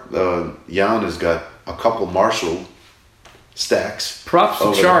 Guitar, Jan has got a couple Marshall stacks. Props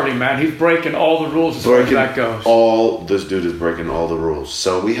to Charlie, man. He's breaking all the rules as far as that goes. This dude is breaking all the rules.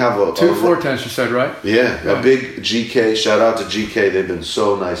 So we have 2 410s, you said, right? Yeah, a big GK. Shout out to GK. They've been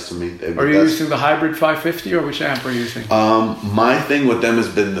so nice to me. Are you using the hybrid 550 or which amp are you using? My thing with them has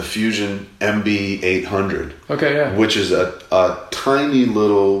been the Fusion MB800. Okay, yeah. Which is a tiny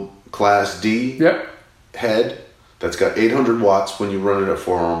little Class D head that's got 800 watts when you run it at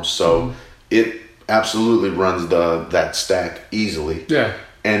 4 ohms. So it absolutely runs that stack easily. Yeah.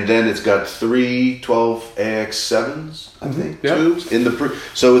 And then it's got 3 12AX7s, I think, tubes in the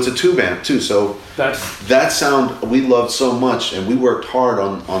so it's a tube amp too. So that sound we loved so much, and we worked hard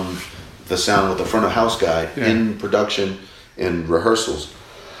on the sound with the front of house guy in production and rehearsals.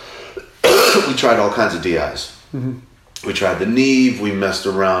 We tried all kinds of DIs. Mm-hmm. We tried the Neve. We messed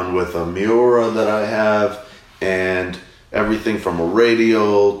around with a Miura that I have, and everything from a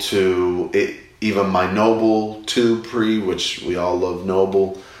radial to even my Noble 2 pre, which we all love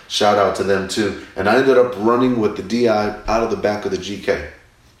Noble. Shout out to them too. And I ended up running with the DI out of the back of the GK.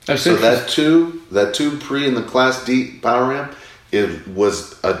 So that tube pre in the Class D power amp, it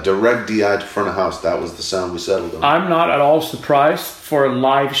was a direct DI to front of house. That was the sound we settled on. I'm not at all surprised for a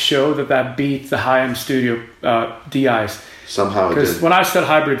live show that beats the high-end studio DIs. Somehow it did. Because when I said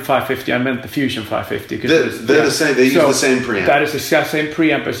hybrid 550, I meant the Fusion 550. They're the same. They use the same preamp. That is the same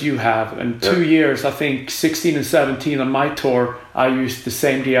preamp as you have. And 2 years, I think 16 and 17 on my tour, I used the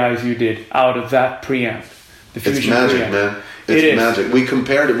same DI as you did out of that preamp. The Fusion it's magic, preamp. Man. It's magic. We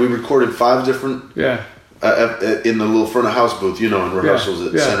compared it. We recorded 5 different... in the little front of house booth, in rehearsals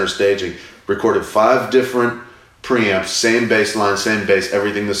at center staging, recorded 5 different preamps, same bass line, same bass,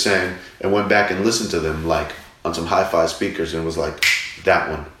 everything the same, and went back and listened to them like on some hi-fi speakers, and was like, that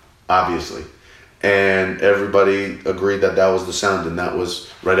one, obviously. And everybody agreed that was the sound, and that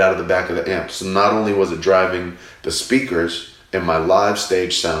was right out of the back of the amp. So not only was it driving the speakers and my live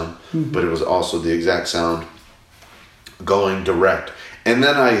stage sound, but it was also the exact sound going direct. And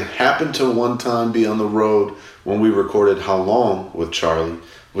then I happened to one time be on the road when we recorded How Long with Charlie,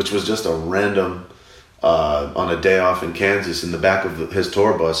 which was just a random, on a day off in Kansas, in the back of his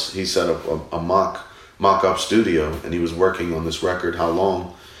tour bus, he set up a mock-up studio, and he was working on this record, How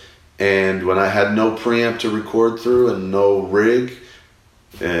Long. And when I had no preamp to record through and no rig,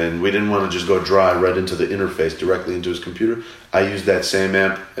 and we didn't want to just go dry right into the interface directly into his computer, I used that same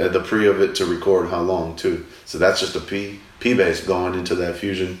amp, the pre of it, to record How Long too. So that's just a P bass going into that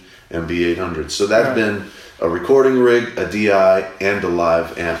Fusion MB800. So that's been a recording rig, a DI, and a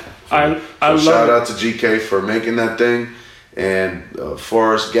live amp. So shout out to GK for making that thing, and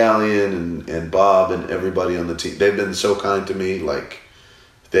Forrest Gallion and Bob and everybody on the team. They've been so kind to me. Like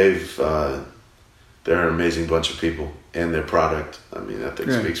they're an amazing bunch of people, and their product, I mean, that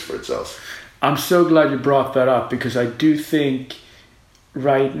thing speaks for itself. I'm so glad you brought that up, because I do think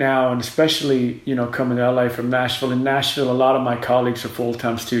right now, and especially, coming to LA from Nashville. In Nashville, a lot of my colleagues are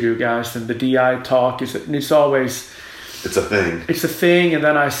full-time studio guys, and the DI talk it's a thing. It's a thing, and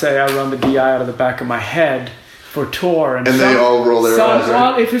then I say I run the DI out of the back of my head for tour. And they all roll their eyes.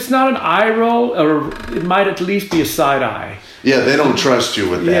 Well, if it's not an eye roll, or it might at least be a side eye. Yeah, they don't trust you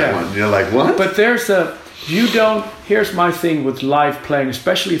with that one. You're like, what? But here's my thing with live playing,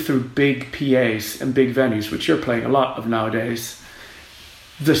 especially through big PAs and big venues, which you're playing a lot of nowadays.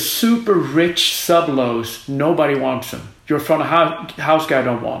 The super rich sub-lows, nobody wants them. Your front of house guy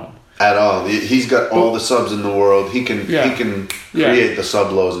don't want them. At all. He's got all the subs in the world. He can create the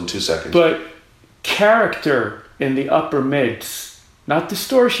sub-lows in 2 seconds. But character in the upper mids, not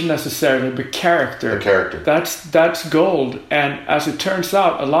distortion necessarily, but character. The character. That's gold. And as it turns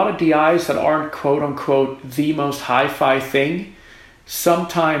out, a lot of DIs that aren't quote-unquote the most hi-fi thing,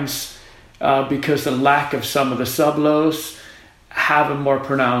 sometimes because of the lack of some of the sub-lows, have a more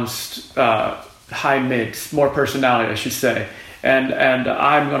pronounced high mids, more personality, I should say. And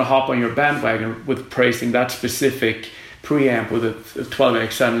I'm going to hop on your bandwagon with praising that specific preamp with a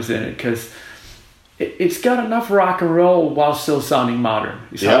 12AX7s in it, because it's got enough rock and roll while still sounding modern.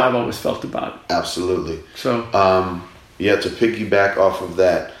 Is how I've always felt about it. Absolutely. So, to piggyback off of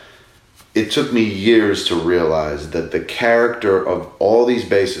that, it took me years to realize that the character of all these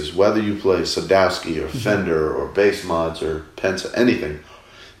basses, whether you play Sadowski or Fender or bass mods or Pensa, anything,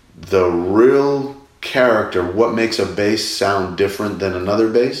 the real character, what makes a bass sound different than another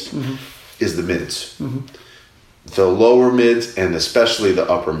bass, is the mids. The lower mids and especially the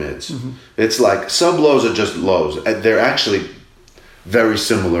upper mids. It's like sub lows are just lows. They're actually very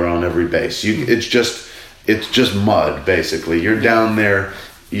similar on every bass. It's just mud basically. You're down there.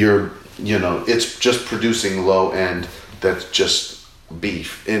 It's just producing low end. That's just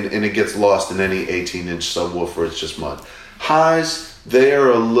beef, and it gets lost in any 18-inch subwoofer. It's just mud. Highs, they are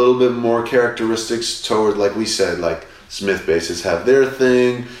a little bit more characteristics toward, like we said, like Smith basses have their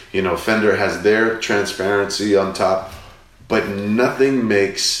thing, Fender has their transparency on top, but nothing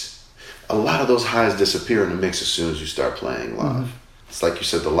makes, a lot of those highs disappear in the mix as soon as you start playing live. It's like you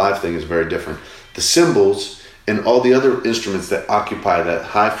said, the live thing is very different. The cymbals and all the other instruments that occupy that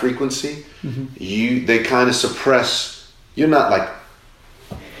high frequency, they kind of suppress, you're not like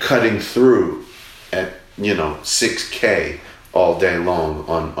cutting through at 6K all day long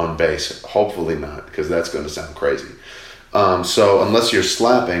on bass. Hopefully not, because that's going to sound crazy. So unless you're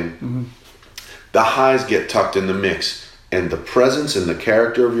slapping, the highs get tucked in the mix, and the presence and the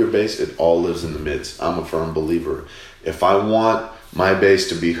character of your bass, it all lives in the mids. I'm a firm believer. If I want my bass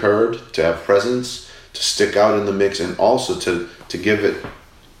to be heard, to have presence, to stick out in the mix, and also to give it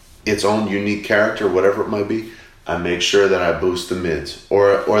its own unique character, whatever it might be, I make sure that I boost the mids,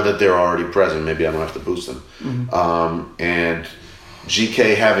 or that they're already present. Maybe I don't have to boost them. And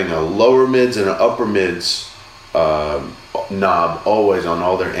GK having a lower mids and an upper mids knob always on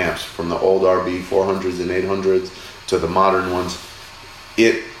all their amps, from the old RB 400s and 800s to the modern ones,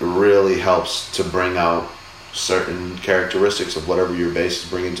 it really helps to bring out certain characteristics of whatever your bass is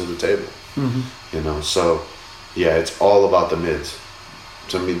bringing to the table. So it's all about the mids.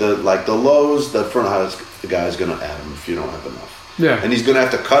 To me, the lows, the front highs, the guy's gonna add them if you don't have enough. Yeah, and he's gonna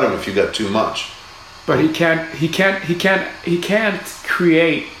have to cut them if you got too much. But he can't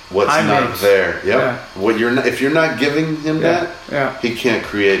create what's not mids there. Yep. Yeah. What if you're not giving him that, he can't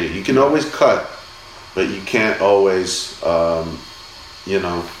create it. You can always cut, but you can't always,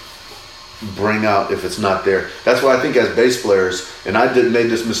 bring out if it's not there. That's why I think as bass players, and I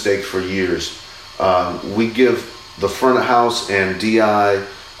made this mistake for years, we give the front of house and DI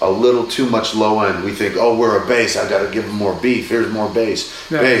a little too much low end. We think, we're a bass, I gotta give them more beef. Here's more bass.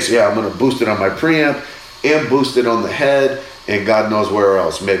 Bass, I'm gonna boost it on my preamp and boost it on the head, and God knows where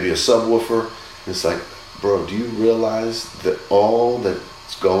else, maybe a subwoofer. It's like, bro, do you realize that all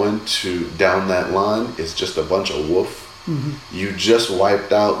that's going down that line is just a bunch of woof? You just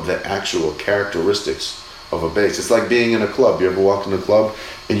wiped out the actual characteristics of a bass. It's like being in a club. You ever walked in a club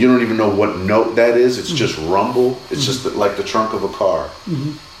and you don't even know what note that is? It's just rumble. It's just like the trunk of a car.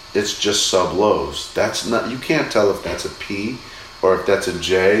 It's just sub lows. That's not, you can't tell if that's a P or if that's a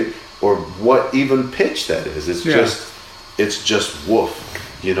J or what even pitch that is. It's just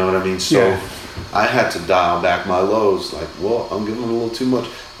woof. You know what I mean? So I had to dial back my lows. Like, I'm giving them a little too much.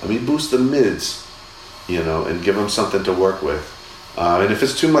 Let me boost the mids, and give them something to work with. And if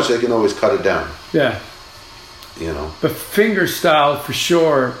it's too much, they can always cut it down. Yeah. But finger style for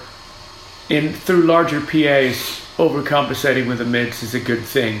sure, through larger PAs, overcompensating with the mids is a good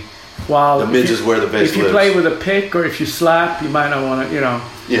thing. While the mids is where the bass lives. If you play with a pick or if you slap, you might not want to,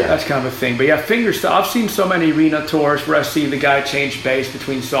 that's kind of a thing. But finger style, I've seen so many arena tours where I see the guy change bass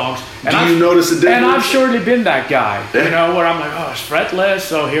between songs. And Do you notice a difference? And I've surely been that guy, where I'm like, it's fretless,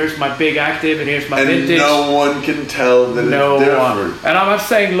 so here's my big active and here's my vintage. And no one can tell that it's different. And I'm not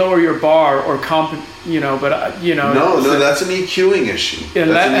saying lower your bar or but No, that's an EQing issue.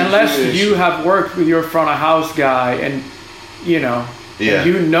 Unless you have worked with your front of house guy and, and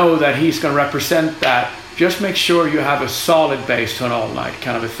you know that he's going to represent that, just make sure you have a solid bass tone all night,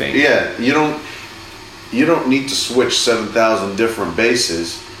 kind of a thing. Yeah, you don't need to switch 7,000 different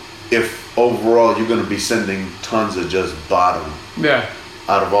basses if overall you're going to be sending tons of just bottom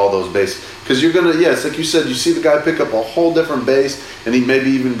out of all those basses. Because you're going to, it's like you said, you see the guy pick up a whole different bass and he maybe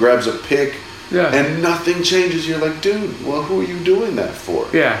even grabs a pick and nothing changes. You're like, dude, well, who are you doing that for?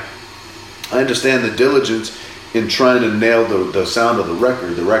 Yeah. I understand the diligence in trying to nail the sound of the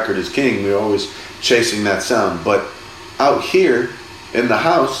record. The record is king. We're always chasing that sound. But out here in the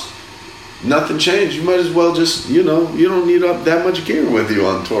house, nothing changed. You might as well just, you don't need that much gear with you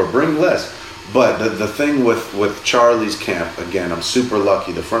on tour. Bring less. But the thing with Charlie's camp, again, I'm super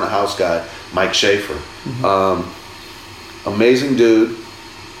lucky. The front of house guy, Mike Schaefer, amazing dude,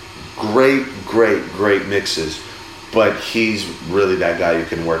 great mixes, but he's really that guy you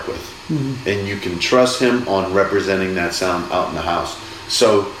can work with. And you can trust him on representing that sound out in the house.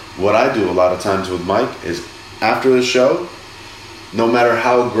 So what I do a lot of times with Mike is after the show, no matter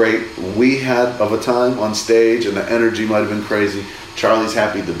how great we had of a time on stage and the energy might have been crazy, Charlie's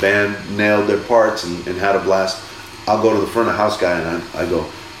happy, the band nailed their parts and had a blast, I'll go to the front of house guy and I go,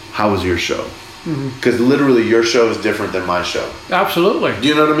 how was your show? Because literally your show is different than my show. Absolutely. Do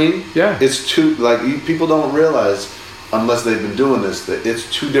you know what I mean? Yeah. It's two, people don't realize, unless they've been doing this, that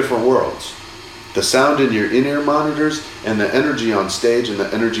it's two different worlds. The sound in your in-ear monitors and the energy on stage and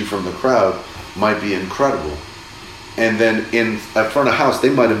the energy from the crowd might be incredible. And then in front of house, they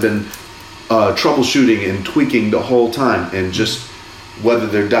might have been troubleshooting and tweaking the whole time, and just whether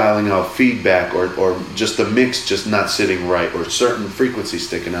they're dialing out feedback or just the mix just not sitting right or certain frequencies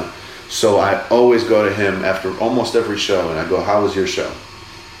sticking out. So I always go to him after almost every show and I go, how was your show?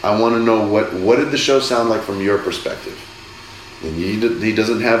 I want to know what did the show sound like from your perspective? And he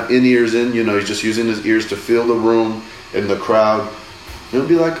doesn't have in-ears in, he's just using his ears to feel the room and the crowd. He'll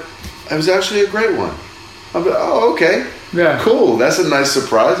be like, it was actually a great one. I'll be like, oh, okay. Yeah. Cool. That's a nice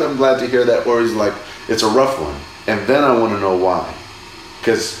surprise. I'm glad to hear that. Or he's like, it's a rough one. And then I want to know why.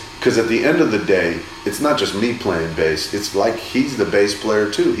 Because at the end of the day, it's not just me playing bass. It's like he's the bass player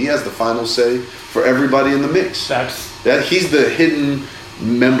too. He has the final say for everybody in the mix. He's the hidden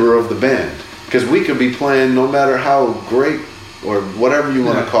member of the band. Because we could be playing no matter how great or whatever you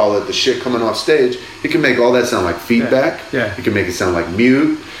want to call it, the shit coming off stage, he can make all that sound like feedback. Yeah. He can make it sound like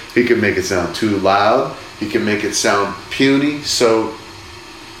mute. He can make it sound too loud. He can make it sound puny. So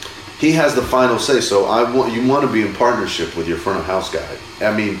he has the final say. So you want to be in partnership with your front of house guy.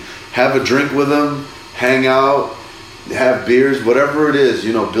 I mean, have a drink with him, hang out, have beers, whatever it is,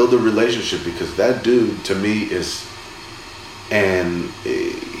 build a relationship, because that dude to me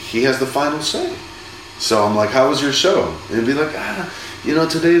he has the final say. So I'm like, how was your show? And he'd be like,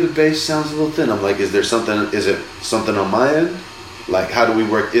 today the bass sounds a little thin. I'm like, is it something on my end? Like, how do we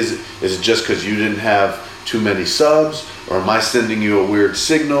work? Is it just because you didn't have too many subs? Or am I sending you a weird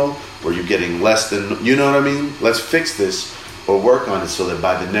signal? Or you getting less than, you know what I mean? Let's fix this or work on it so that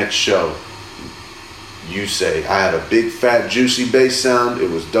by the next show, you say, I had a big, fat, juicy bass sound. It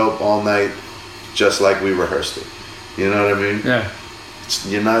was dope all night, just like we rehearsed it. You know what I mean? Yeah.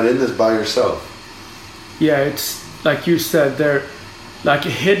 You're not in this by yourself. Yeah, it's like you said, they're like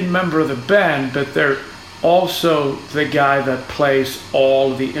a hidden member of the band, but they're also the guy that plays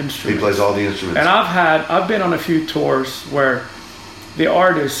all the instruments. He plays all the instruments. And I've been on a few tours where the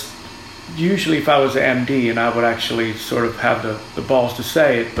artist, usually if I was an MD and I would actually sort of have the balls to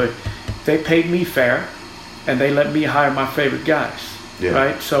say it, but they paid me fair and they let me hire my favorite guys,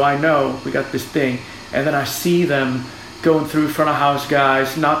 right? So I know we got this thing, and then I see them going through front of house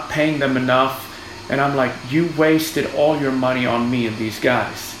guys, not paying them enough, and I'm like, you wasted all your money on me and these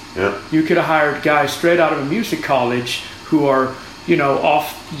guys. Yeah. You could have hired guys straight out of a music college who are, they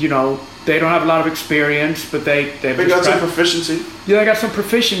don't have a lot of experience, but they got some proficiency. Yeah, they got some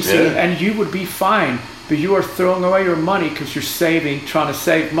proficiency, yeah. And you would be fine. But you are throwing away your money because you're trying to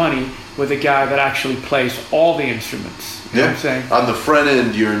save money with a guy that actually plays all the instruments. You know what I'm saying? On the front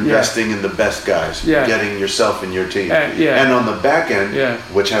end, you're investing in the best guys. You're getting yourself and your team. And on the back end,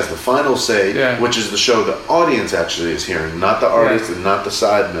 which has the final say, which is the show the audience actually is hearing, not the artist and not the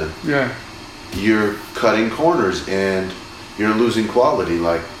sidemen. Yeah. You're cutting corners and you're losing quality.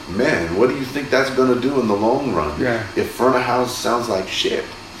 Like, man, what do you think that's going to do in the long run? Yeah. If front of house sounds like shit.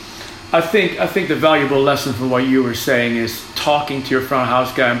 I think the valuable lesson from what you were saying is talking to your front of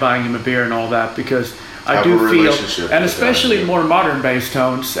house guy and buying him a beer and all that, because I do feel, and especially more modern bass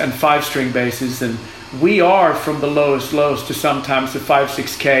tones and 5-string basses, and we are from the lowest lows to sometimes the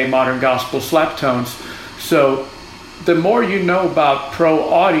 5-6K modern gospel slap tones. So the more you know about pro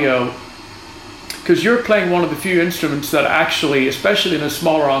audio, because you're playing one of the few instruments that actually, especially in a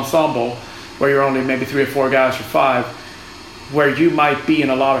smaller ensemble where you're only maybe 3 or 4 guys or 5, where you might be in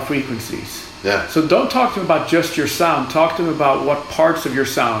a lot of frequencies. Yeah. So don't talk to them about just your sound. Talk to them about what parts of your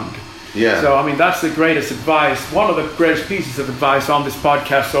sound. Yeah. So, I mean, that's the greatest advice. One of the greatest pieces of advice on this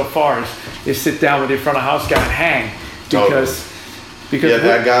podcast so far is sit down with your front of house guy and hang. Because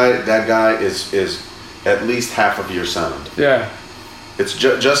that guy is at least half of your sound. Yeah. It's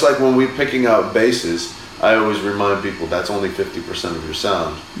just like when we're picking out basses, I always remind people that's only 50% of your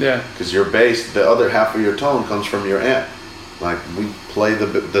sound. Yeah. Because your bass, the other half of your tone comes from your amp. Like we play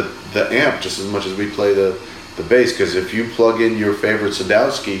the amp just as much as we play the bass. Because if you plug in your favorite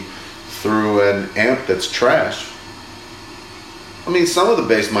Sadowski through an amp that's trash, I mean, some of the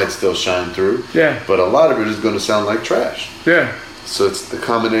bass might still shine through. Yeah. But a lot of it is going to sound like trash. Yeah. So it's the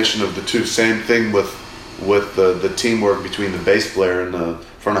combination of the two. Same thing with the teamwork between the bass player and the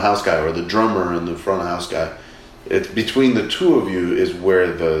front of house guy, or the drummer and the front of house guy. It's between the two of you is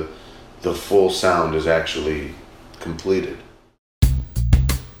where the full sound is actually completed.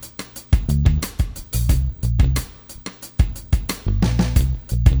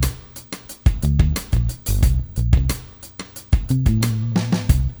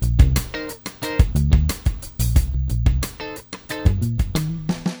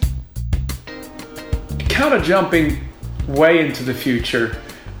 Kind of jumping way into the future.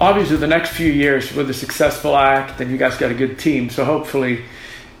 Obviously, the next few years with a successful act, and you guys got a good team, so hopefully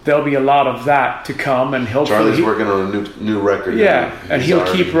there'll be a lot of that to come. And hopefully Charlie's working on a new record. Yeah, and he'll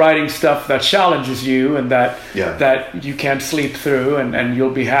keep writing stuff that challenges you and that you can't sleep through, and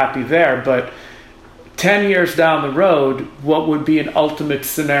you'll be happy there. But 10 years down the road, what would be an ultimate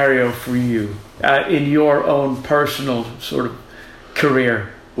scenario for you in your own personal sort of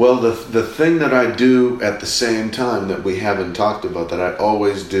career? Well, the thing that I do at the same time that we haven't talked about, that I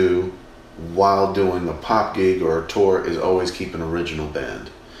always do while doing a pop gig or a tour, is always keep an original band.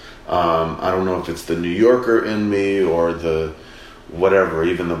 I don't know if it's the New Yorker in me or the whatever,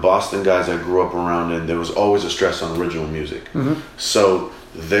 even the Boston guys I grew up around in, there was always a stress on original music. Mm-hmm. So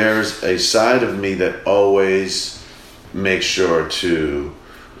there's a side of me that always makes sure to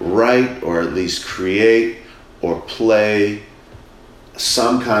write or at least create or play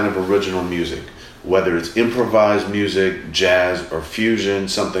some kind of original music, whether it's improvised music, jazz, or fusion,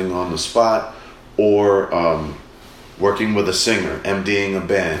 something on the spot, or working with a singer, MDing a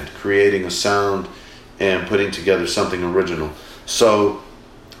band, creating a sound, and putting together something original. So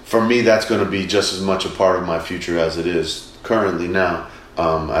for me, that's going to be just as much a part of my future as it is currently now.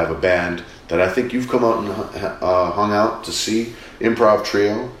 I have a band that I think you've come out and hung out to see, Improv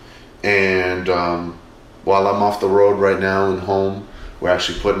Trio, and while I'm off the road right now and home, we're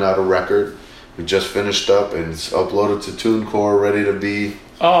actually putting out a record. We just finished up and it's uploaded to TuneCore, ready to be.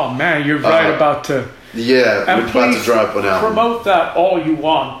 Oh man, you're right about to. Yeah, we're about to drop an album. Promote that all you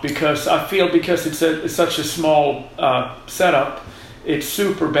want, because I feel because it's such a small setup, it's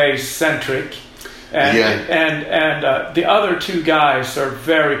super bass centric, and the other two guys are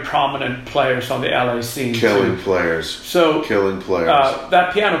very prominent players on the LA scene. Killing players.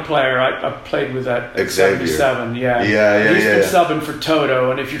 That piano player I played with at Xavier. 77. He's been subbing for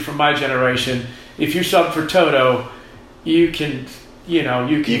Toto, and if you're from my generation, if you sub for Toto, you can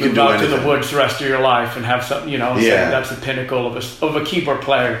move out to the woods the rest of your life and have something. That's the pinnacle of a keyboard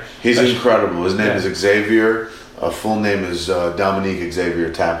player. He's incredible. His name is Xavier. Full name is Dominique Xavier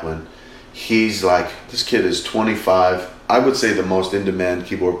Taplin. He's like, this kid is 25. I would say the most in-demand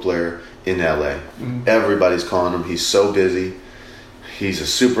keyboard player in LA. Mm-hmm. Everybody's calling him. He's so busy. He's a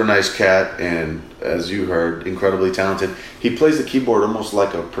super nice cat, and as you heard, incredibly talented. He plays the keyboard almost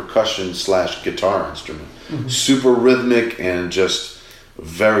like a percussion/guitar instrument. Mm-hmm. Super rhythmic and just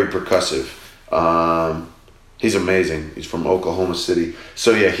very percussive. He's amazing. He's from Oklahoma City.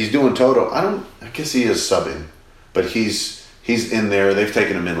 So yeah, he's doing Toto. I guess he is subbing, but he's in there. They've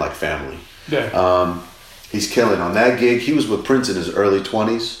taken him in like family. Yeah. He's killing on that gig. He was with Prince in his early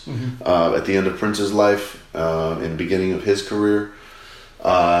 20s, mm-hmm. At the end of Prince's life, and beginning of his career.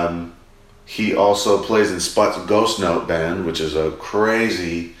 He also plays in Sput's Ghost Note band, which is a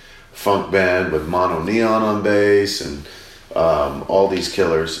crazy funk band with Mono Neon on bass and all these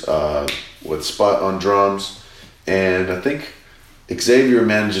killers, with Sput on drums. And I think Xavier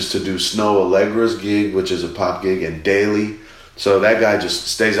manages to do Snow Allegra's gig, which is a pop gig, and daily. So that guy just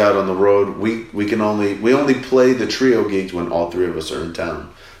stays out on the road. We only play the trio gigs when all three of us are in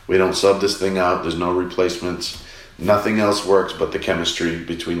town. We don't sub this thing out. There's no replacements. Nothing else works but the chemistry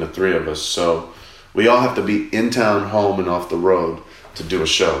between the three of us. So we all have to be in town, home, and off the road to do a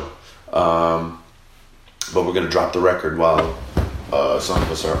show. But we're going to drop the record while some of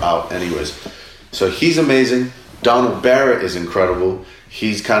us are out anyways. So he's amazing. Donald Barrett is incredible.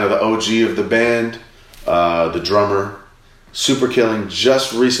 He's kind of the OG of the band, the drummer. Super killing.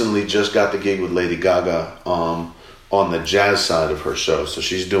 Just recently got the gig with Lady Gaga on the jazz side of her show. So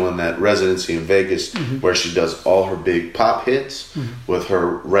she's doing that residency in Vegas, mm-hmm. where she does all her big pop hits, mm-hmm. with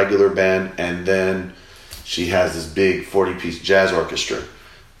her regular band, and then she has this big 40-piece jazz orchestra,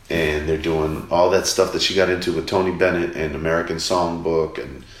 and they're doing all that stuff that she got into with Tony Bennett and American Songbook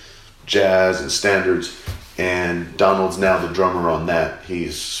and jazz and standards. And Donald's now the drummer on that.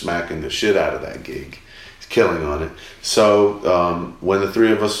 He's smacking the shit out of that gig. He's killing on it. So when the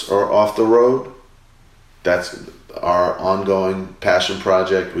three of us are off the road, that's our ongoing passion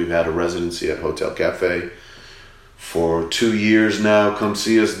project. We've had a residency at Hotel Cafe for 2 years now. Come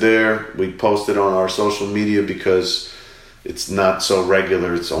see us there. We post it on our social media because it's not so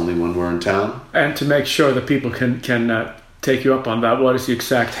regular. It's only when we're in town. And to make sure that people can take you up on that, what is the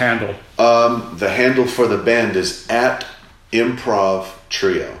exact handle? The handle for the band is at Improv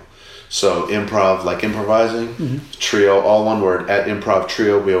Trio. So improv, like improvising, trio, all one word, at Improv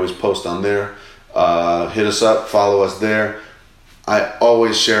Trio. We always post on there. Hit us up, follow us there. I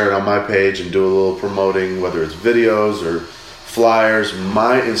always share it on my page and do a little promoting, whether it's videos or flyers.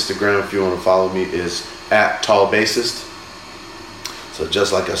 My Instagram, if you want to follow me, is at Tall Bassist. So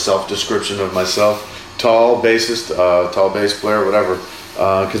just like a self-description of myself, tall bassist, tall bass player, whatever.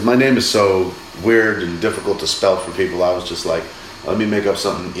 Because my name is so weird and difficult to spell for people, I was just like, let me make up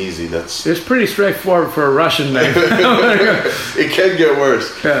something easy. It's pretty straightforward for a Russian name. It can get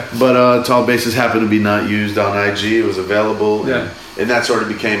worse. Yeah. But Tall Bassist happened to be not used on IG. It was available. Yeah. And that sort of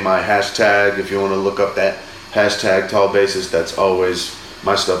became my hashtag. If you want to look up that hashtag Tall Bassist, that's always,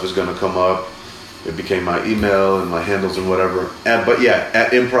 my stuff is going to come up. It became my email and my handles and whatever. But yeah,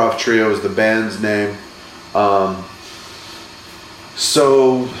 at Improv Trio is the band's name.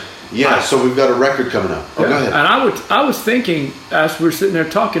 So we've got a record coming out. Oh, yeah. Go ahead. And I was thinking, as we're sitting there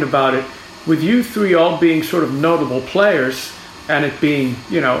talking about it, with you three all being sort of notable players, and it being,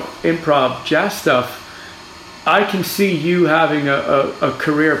 improv jazz stuff, I can see you having a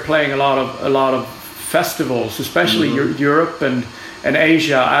career playing a lot of festivals, especially Europe and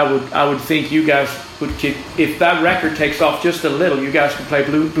Asia. I would think you guys if that record takes off just a little, you guys can play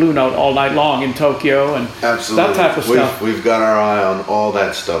Blue Note all night long in Tokyo and absolutely. That type of stuff. We've got our eye on all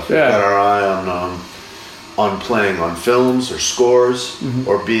that stuff. We've got our eye on playing on films or scores,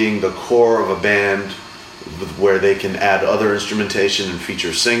 or being the core of a band where they can add other instrumentation and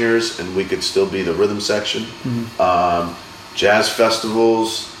feature singers, and we could still be the rhythm section. Jazz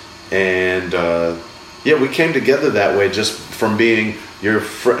festivals, and we came together that way just from being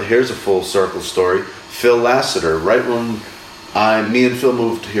here's a full circle story. Phil Lassiter, right when me and Phil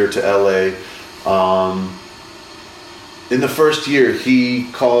moved here to LA, in the first year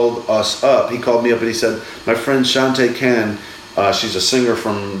he called us up. He called me up and he said, my friend Shantae Khan, she's a singer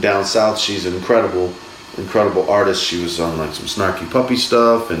from down south. She's an incredible artist. She was on like some Snarky Puppy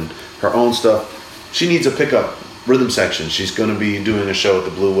stuff and her own stuff. She needs a pickup rhythm section. She's going to be doing a show at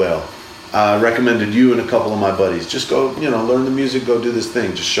the Blue Whale. I recommended you and a couple of my buddies. Just go, learn the music, go do this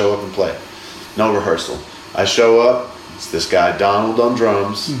thing. Just show up and play. No rehearsal. I show up. It's this guy, Donald on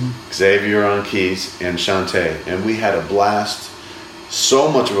drums, Xavier on keys, and Shantae. And we had a blast,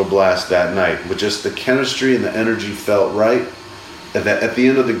 so much of a blast that night. With just the chemistry and the energy felt right. At the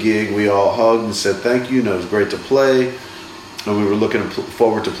end of the gig, we all hugged and said thank you. And it was great to play. And we were looking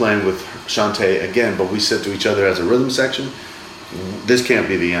forward to playing with Shantae again. But we said to each other as a rhythm section, this can't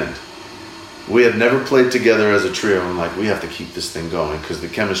be the end. We had never played together as a trio, and we have to keep this thing going because the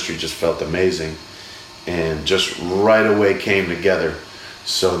chemistry just felt amazing and just right away came together.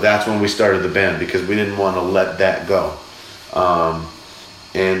 So that's when we started the band, because we didn't want to let that go.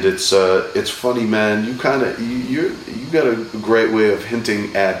 And it's funny, man. You got a great way of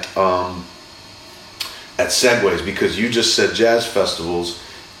hinting at segues, because you just said jazz festivals,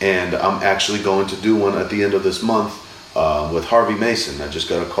 and I'm actually going to do one at the end of this month with Harvey Mason. I just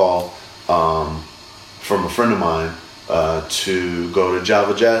got a call from a friend of mine to go to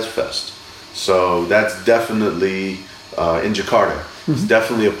Java Jazz Fest. So that's definitely in Jakarta. It's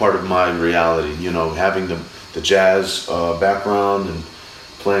definitely a part of my reality, having the jazz background and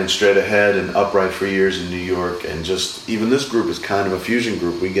playing straight ahead and upright for years in New York. And just even this group is kind of a fusion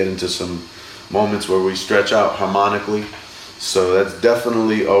group. We get into some moments where we stretch out harmonically. So that's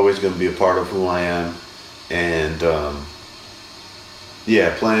definitely always going to be a part of who I am. And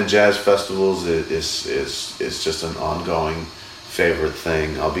playing jazz festivals is just an ongoing favorite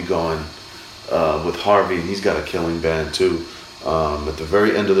thing. I'll be going with Harvey, and he's got a killing band too. At the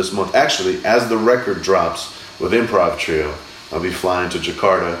very end of this month, actually, as the record drops with Improv Trio, I'll be flying to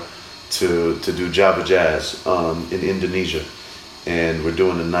Jakarta to do Java Jazz in Indonesia, and we're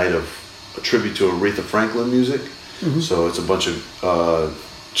doing a night of a tribute to Aretha Franklin music. So it's a bunch of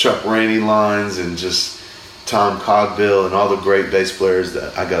Chuck Rainey lines and just Tom Cogbill and all the great bass players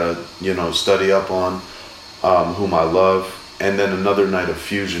that I gotta study up on, whom I love. And then another night of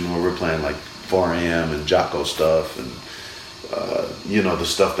fusion where we're playing like 4am and Jocko stuff, and the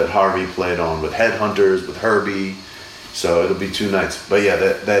stuff that Harvey played on with Headhunters, with Herbie. So it'll be 2 nights. But yeah,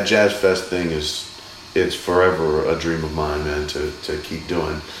 that Jazz Fest thing it's forever a dream of mine, man, to keep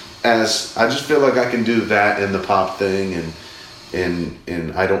doing. as I just feel like I can do that and the pop thing,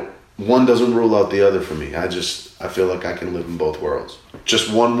 and I don't. One doesn't rule out the other for me. I feel like I can live in both worlds.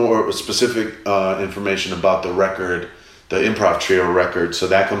 Just one more specific information about the record, the Improv Trio record. So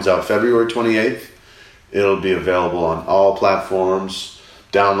that comes out February 28th. It'll be available on all platforms,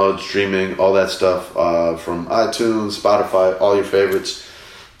 download, streaming, all that stuff, from iTunes, Spotify, all your favorites.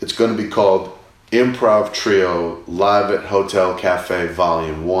 It's going to be called Improv Trio Live at Hotel Cafe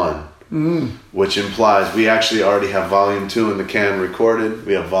Volume 1. Which implies we actually already have Volume 2 in the can recorded.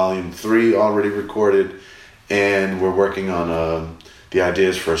 We have Volume 3 already recorded. And we're working on the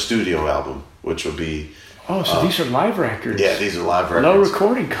ideas for a studio album, which will be... Oh, so these are live records. Yeah, these are live records. Low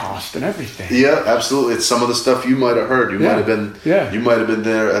recording cost and everything. Yeah, absolutely. It's some of the stuff you might have heard. You might have been You might have been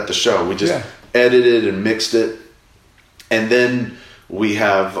there at the show. We just edited and mixed it. And then we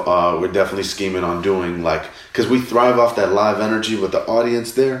have... we're definitely scheming on doing because we thrive off that live energy with the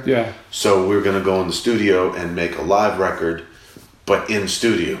audience there. Yeah. So we're going to go in the studio and make a live record, but in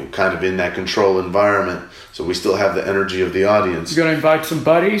studio, kind of in that controlled environment. So we still have the energy of the audience. You're going to invite some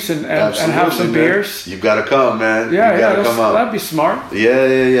buddies and have some beers? You've got to come, man. Yeah, you got to come out. That'd be smart.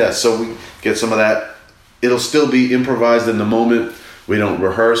 Yeah. So we get some of that. It'll still be improvised in the moment. We don't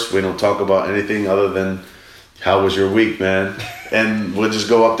rehearse. We don't talk about anything other than, how was your week, man? And we'll just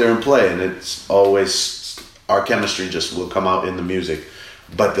go up there and play. And it's always... Our chemistry just will come out in the music,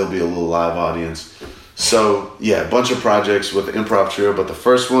 but there'll be a little live audience. So, yeah, a bunch of projects with the Improv Trio, but the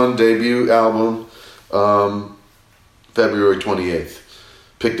first one, debut album, February 28th.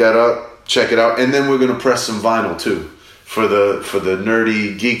 Pick that up, check it out, and then we're going to press some vinyl, too, for the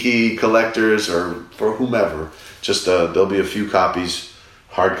nerdy, geeky collectors or for whomever. Just there'll be a few copies,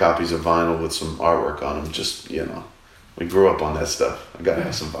 hard copies of vinyl with some artwork on them. Just, we grew up on that stuff. I got to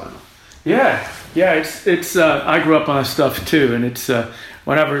have some vinyl. Yeah. It's. I grew up on that stuff too, and it's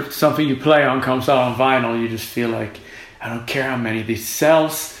whenever something you play on comes out on vinyl, you just feel like I don't care how many of these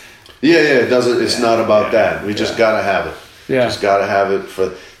sells. Yeah. It doesn't. It's not about that. We just gotta have it. Yeah. Just gotta have it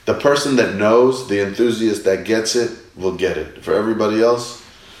for the person that knows, the enthusiast that gets it will get it. For everybody else,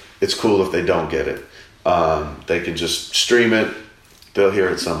 it's cool if they don't get it. They can just stream it. They'll hear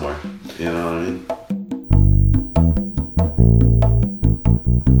it somewhere. You know what I mean?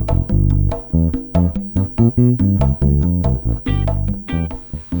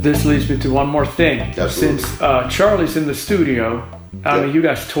 This leads me to one more thing. Absolutely. Since Charlie's in the studio, I mean, you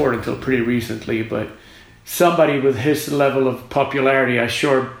guys toured until pretty recently, but somebody with his level of popularity, I'm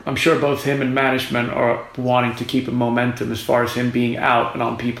sure both him and management are wanting to keep a momentum as far as him being out and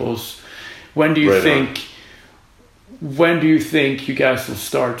on people's. When do you think you guys will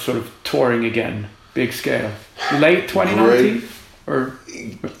start sort of touring again, big scale? Late 2019? Or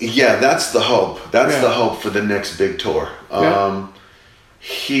yeah, that's the hope. That's the hope for the next big tour.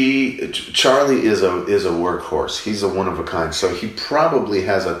 Charlie is a workhorse. He's a one of a kind. So he probably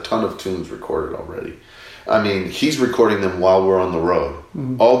has a ton of tunes recorded already. I mean, he's recording them while we're on the road.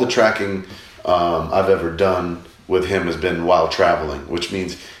 Mm-hmm. All the tracking I've ever done with him has been while traveling, which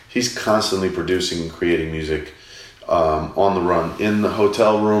means he's constantly producing and creating music on the run, in the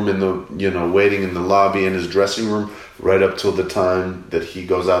hotel room, in the waiting in the lobby, in his dressing room, right up till the time that he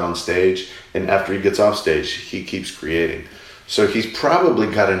goes out on stage. And after he gets off stage, he keeps creating. So he's probably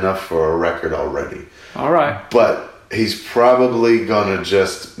got enough for a record already. All right. But he's probably going to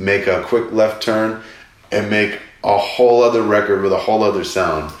just make a quick left turn and make a whole other record with a whole other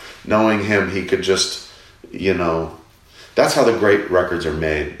sound. Knowing him, he could just, that's how the great records are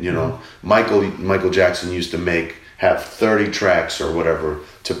made. Michael Jackson used to have 30 tracks or whatever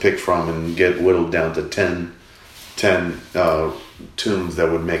to pick from and get whittled down to 10 tunes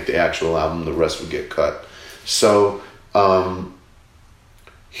that would make the actual album. The rest would get cut. So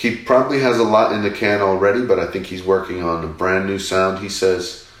he probably has a lot in the can already, but I think he's working on a brand new sound. He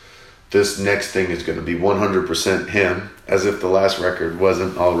says this next thing is going to be 100% him, as if the last record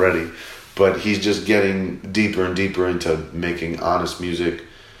wasn't already. But he's just getting deeper and deeper into making honest music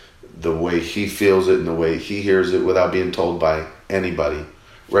the way he feels it and the way he hears it without being told by anybody,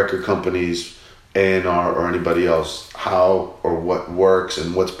 record companies, A&R, or anybody else, how or what works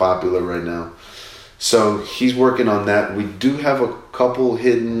and what's popular right now. So he's working on that. We do have a couple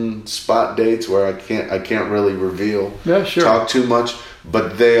hidden spot dates where I can't really reveal, talk too much,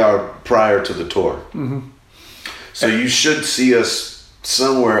 but they are prior to the tour. Mm-hmm. So you should see us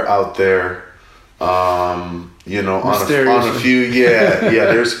somewhere out there, on a few. Yeah.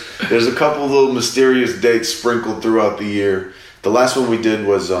 There's a couple little mysterious dates sprinkled throughout the year. The last one we did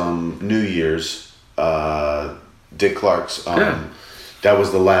was New Year's, Dick Clark's. That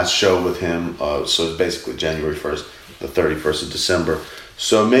was the last show with him. So it's basically January 1st, the 31st of December.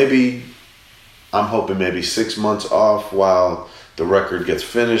 So maybe I'm hoping maybe 6 months off while the record gets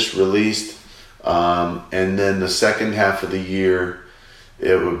finished, released, and then the second half of the year,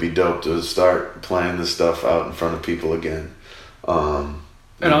 it would be dope to start playing this stuff out in front of people again. And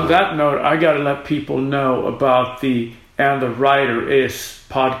on that note, I got to let people know about the And the Writer Is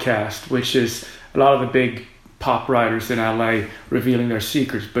podcast, which is a lot of the big pop writers in LA revealing their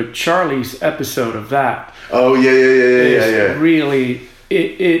secrets. But Charlie's episode of that, yeah. Really,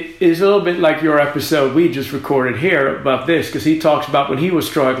 it is a little bit like your episode we just recorded here about this, because he talks about when he was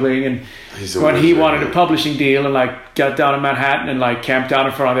struggling and when he wanted a publishing deal and like got down in Manhattan and like camped out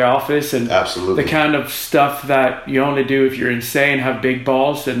in front of the office, and absolutely the kind of stuff that you only do if you're insane, have big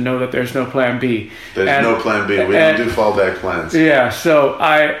balls, and know that there's no plan B. There's no plan B. We don't do fallback plans. Yeah, so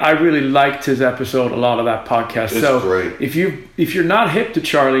I really liked his episode, a lot of that podcast. It's so great. If you're not hip to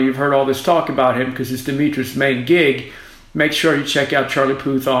Charlie, you've heard all this talk about him because it's Dmitry's main gig, make sure you check out Charlie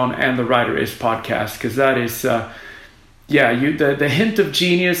Puth on And the Writer Is podcast, because that is, the hint of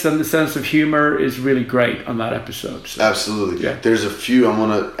genius and the sense of humor is really great on that episode. So. Absolutely. Yeah. There's a few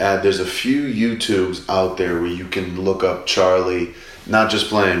YouTubes out there where you can look up Charlie, not just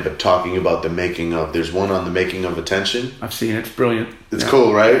playing, but talking about the making of. There's one on the making of Attention. I've seen it. It's brilliant. It's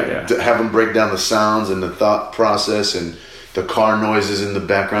cool, right? Yeah. To have him break down the sounds and the thought process and the car noises in the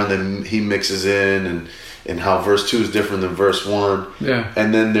background that he mixes in, and how verse 2 is different than verse 1. Yeah.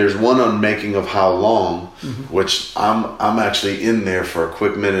 And then there's one on Making of How Long, which I'm actually in there for a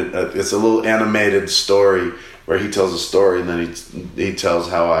quick minute. It's a little animated story where he tells a story, and then he tells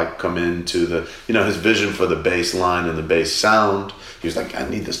how I come into the, his vision for the bass line and the bass sound. He was like, I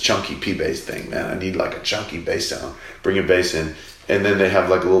need this chunky P bass thing, man. I need like a chunky bass sound. Bring your bass in. And then they have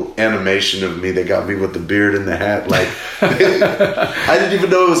like a little animation of me. They got me with the beard and the hat. Like, I didn't even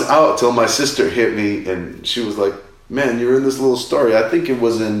know it was out till my sister hit me, and she was like, "Man, you're in this little story." I think it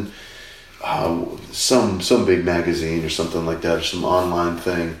was in some big magazine or something like that, or some online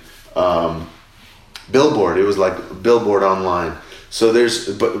thing. Billboard. It was like Billboard online. So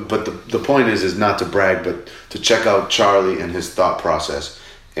but the point is not to brag, but to check out Charlie and his thought process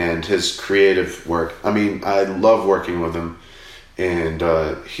and his creative work. I mean, I love working with him. And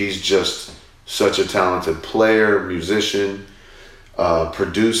he's just such a talented player, musician,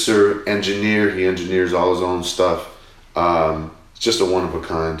 producer, engineer. He engineers all his own stuff. Just a one of a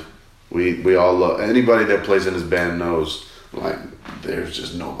kind. We all love anybody that plays in his band knows. Like, there's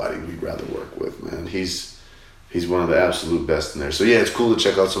just nobody we'd rather work with, man. He's one of the absolute best in there. So yeah, it's cool to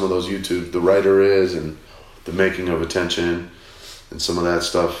check out some of those YouTube. The Writer Is and the Making of Attention and some of that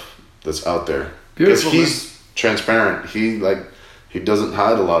stuff that's out there. Because he's transparent. He doesn't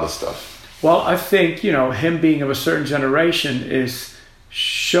hide a lot of stuff. Well, I think, him being of a certain generation is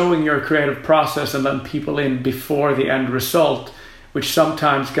showing your creative process and letting people in before the end result, which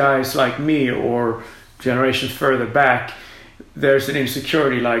sometimes guys like me or generations further back, there's an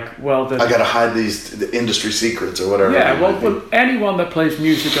insecurity like, well... I got to hide the industry secrets or whatever. Yeah, well, anyone that plays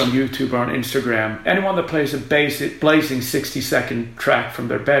music on YouTube or on Instagram, anyone that plays a blazing 60-second track from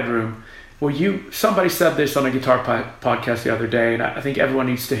their bedroom... Well, somebody said this on a guitar podcast the other day, and I think everyone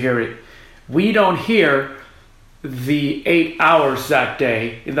needs to hear it. We don't hear the 8 hours that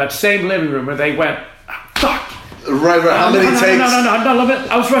day in that same living room where they went, fuck. Right. How many takes? No.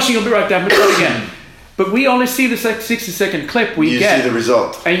 I was rushing. I'll be right there. I'm going to do it again. But we only see the 60-second clip we get. You see the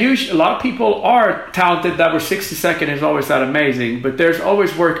result. And usually, a lot of people are talented that were 60-second is always that amazing, but there's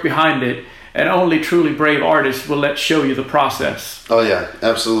always work behind it. And only truly brave artists will show you the process. Oh yeah,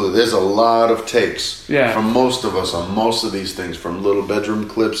 absolutely. There's a lot of takes from most of us on most of these things, from little bedroom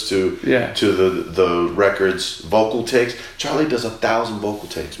clips to the records, vocal takes. Charlie does 1,000 vocal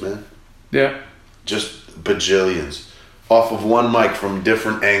takes, man. Yeah, just bajillions off of one mic from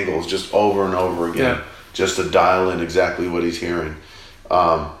different angles, just over and over again, just to dial in exactly what he's hearing.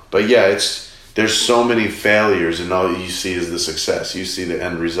 But yeah, there's so many failures, and all you see is the success. You see the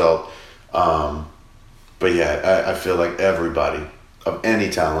end result. But yeah, I feel like everybody of any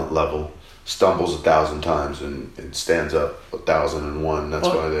talent level stumbles 1,000 times and stands up 1,001. That's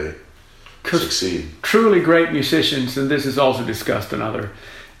why they succeed. Truly great musicians, and this is also discussed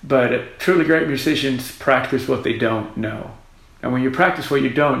but truly great musicians practice what they don't know. And when you practice what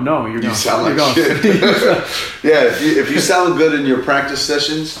you don't know, you're going to sound like shit. Yeah, if you sound good in your practice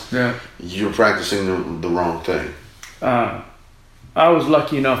sessions, you're practicing the wrong thing. I was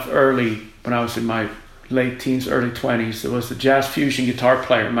lucky enough early, when I was in my late teens, early 20s, there was a jazz fusion guitar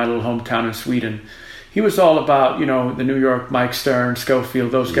player in my little hometown in Sweden. He was all about, the New York Mike Stern,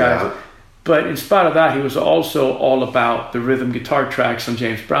 Schofield, those guys. Yeah. But in spite of that, he was also all about the rhythm guitar tracks on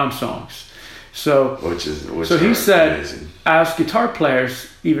James Brown songs. So, which he said, amazing. as guitar players,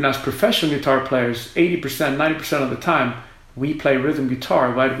 even as professional guitar players, 80%, 90% of the time, we play rhythm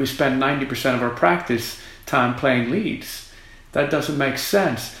guitar. Why do we spend 90% of our practice time playing leads? That doesn't make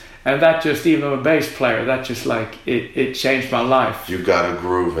sense. And that just, even though I'm a bass player, that just like, it changed my life. You got to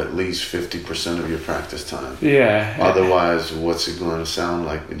groove at least 50% of your practice time. Yeah. Otherwise, what's it going to sound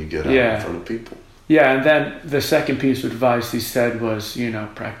like when you get out in front of people? Yeah, and then the second piece of advice he said was,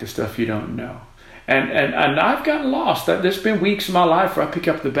 practice stuff you don't know. And I've gotten lost. There's been weeks in my life where I pick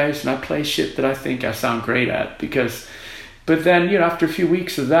up the bass and I play shit that I think I sound great at but then, after a few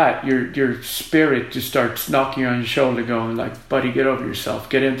weeks of that, your spirit just starts knocking you on your shoulder going like, buddy, get over yourself.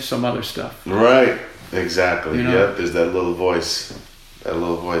 Get into some other stuff. Right. Exactly. Yep. There's that little voice. I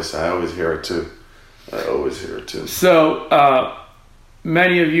always hear it too. So,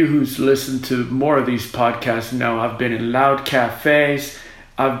 many of you who's listened to more of these podcasts know I've been in loud cafes.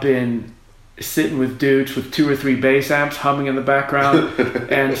 I've been sitting with dudes with 2 or 3 bass amps humming in the background.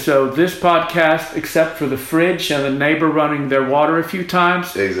 And so this podcast, except for the fridge and the neighbor running their water a few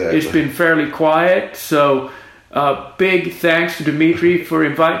times, it's been fairly quiet. So big thanks to Dmitry for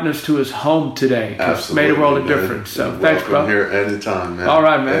inviting us to his home today. It's made a world of difference. So thanks, bro. Welcome here anytime, man. All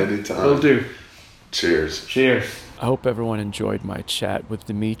right, man. Anytime. Will do. Cheers. I hope everyone enjoyed my chat with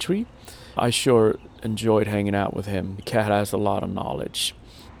Dmitry. I sure enjoyed hanging out with him. The cat has a lot of knowledge.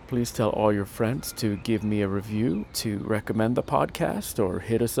 Please tell all your friends to give me a review, to recommend the podcast, or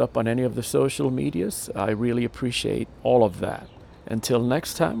hit us up on any of the social medias. I really appreciate all of that. Until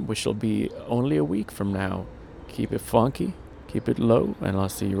next time, which will be only a week from now, keep it funky, keep it low, and I'll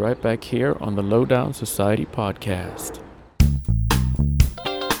see you right back here on the Lowdown Society podcast.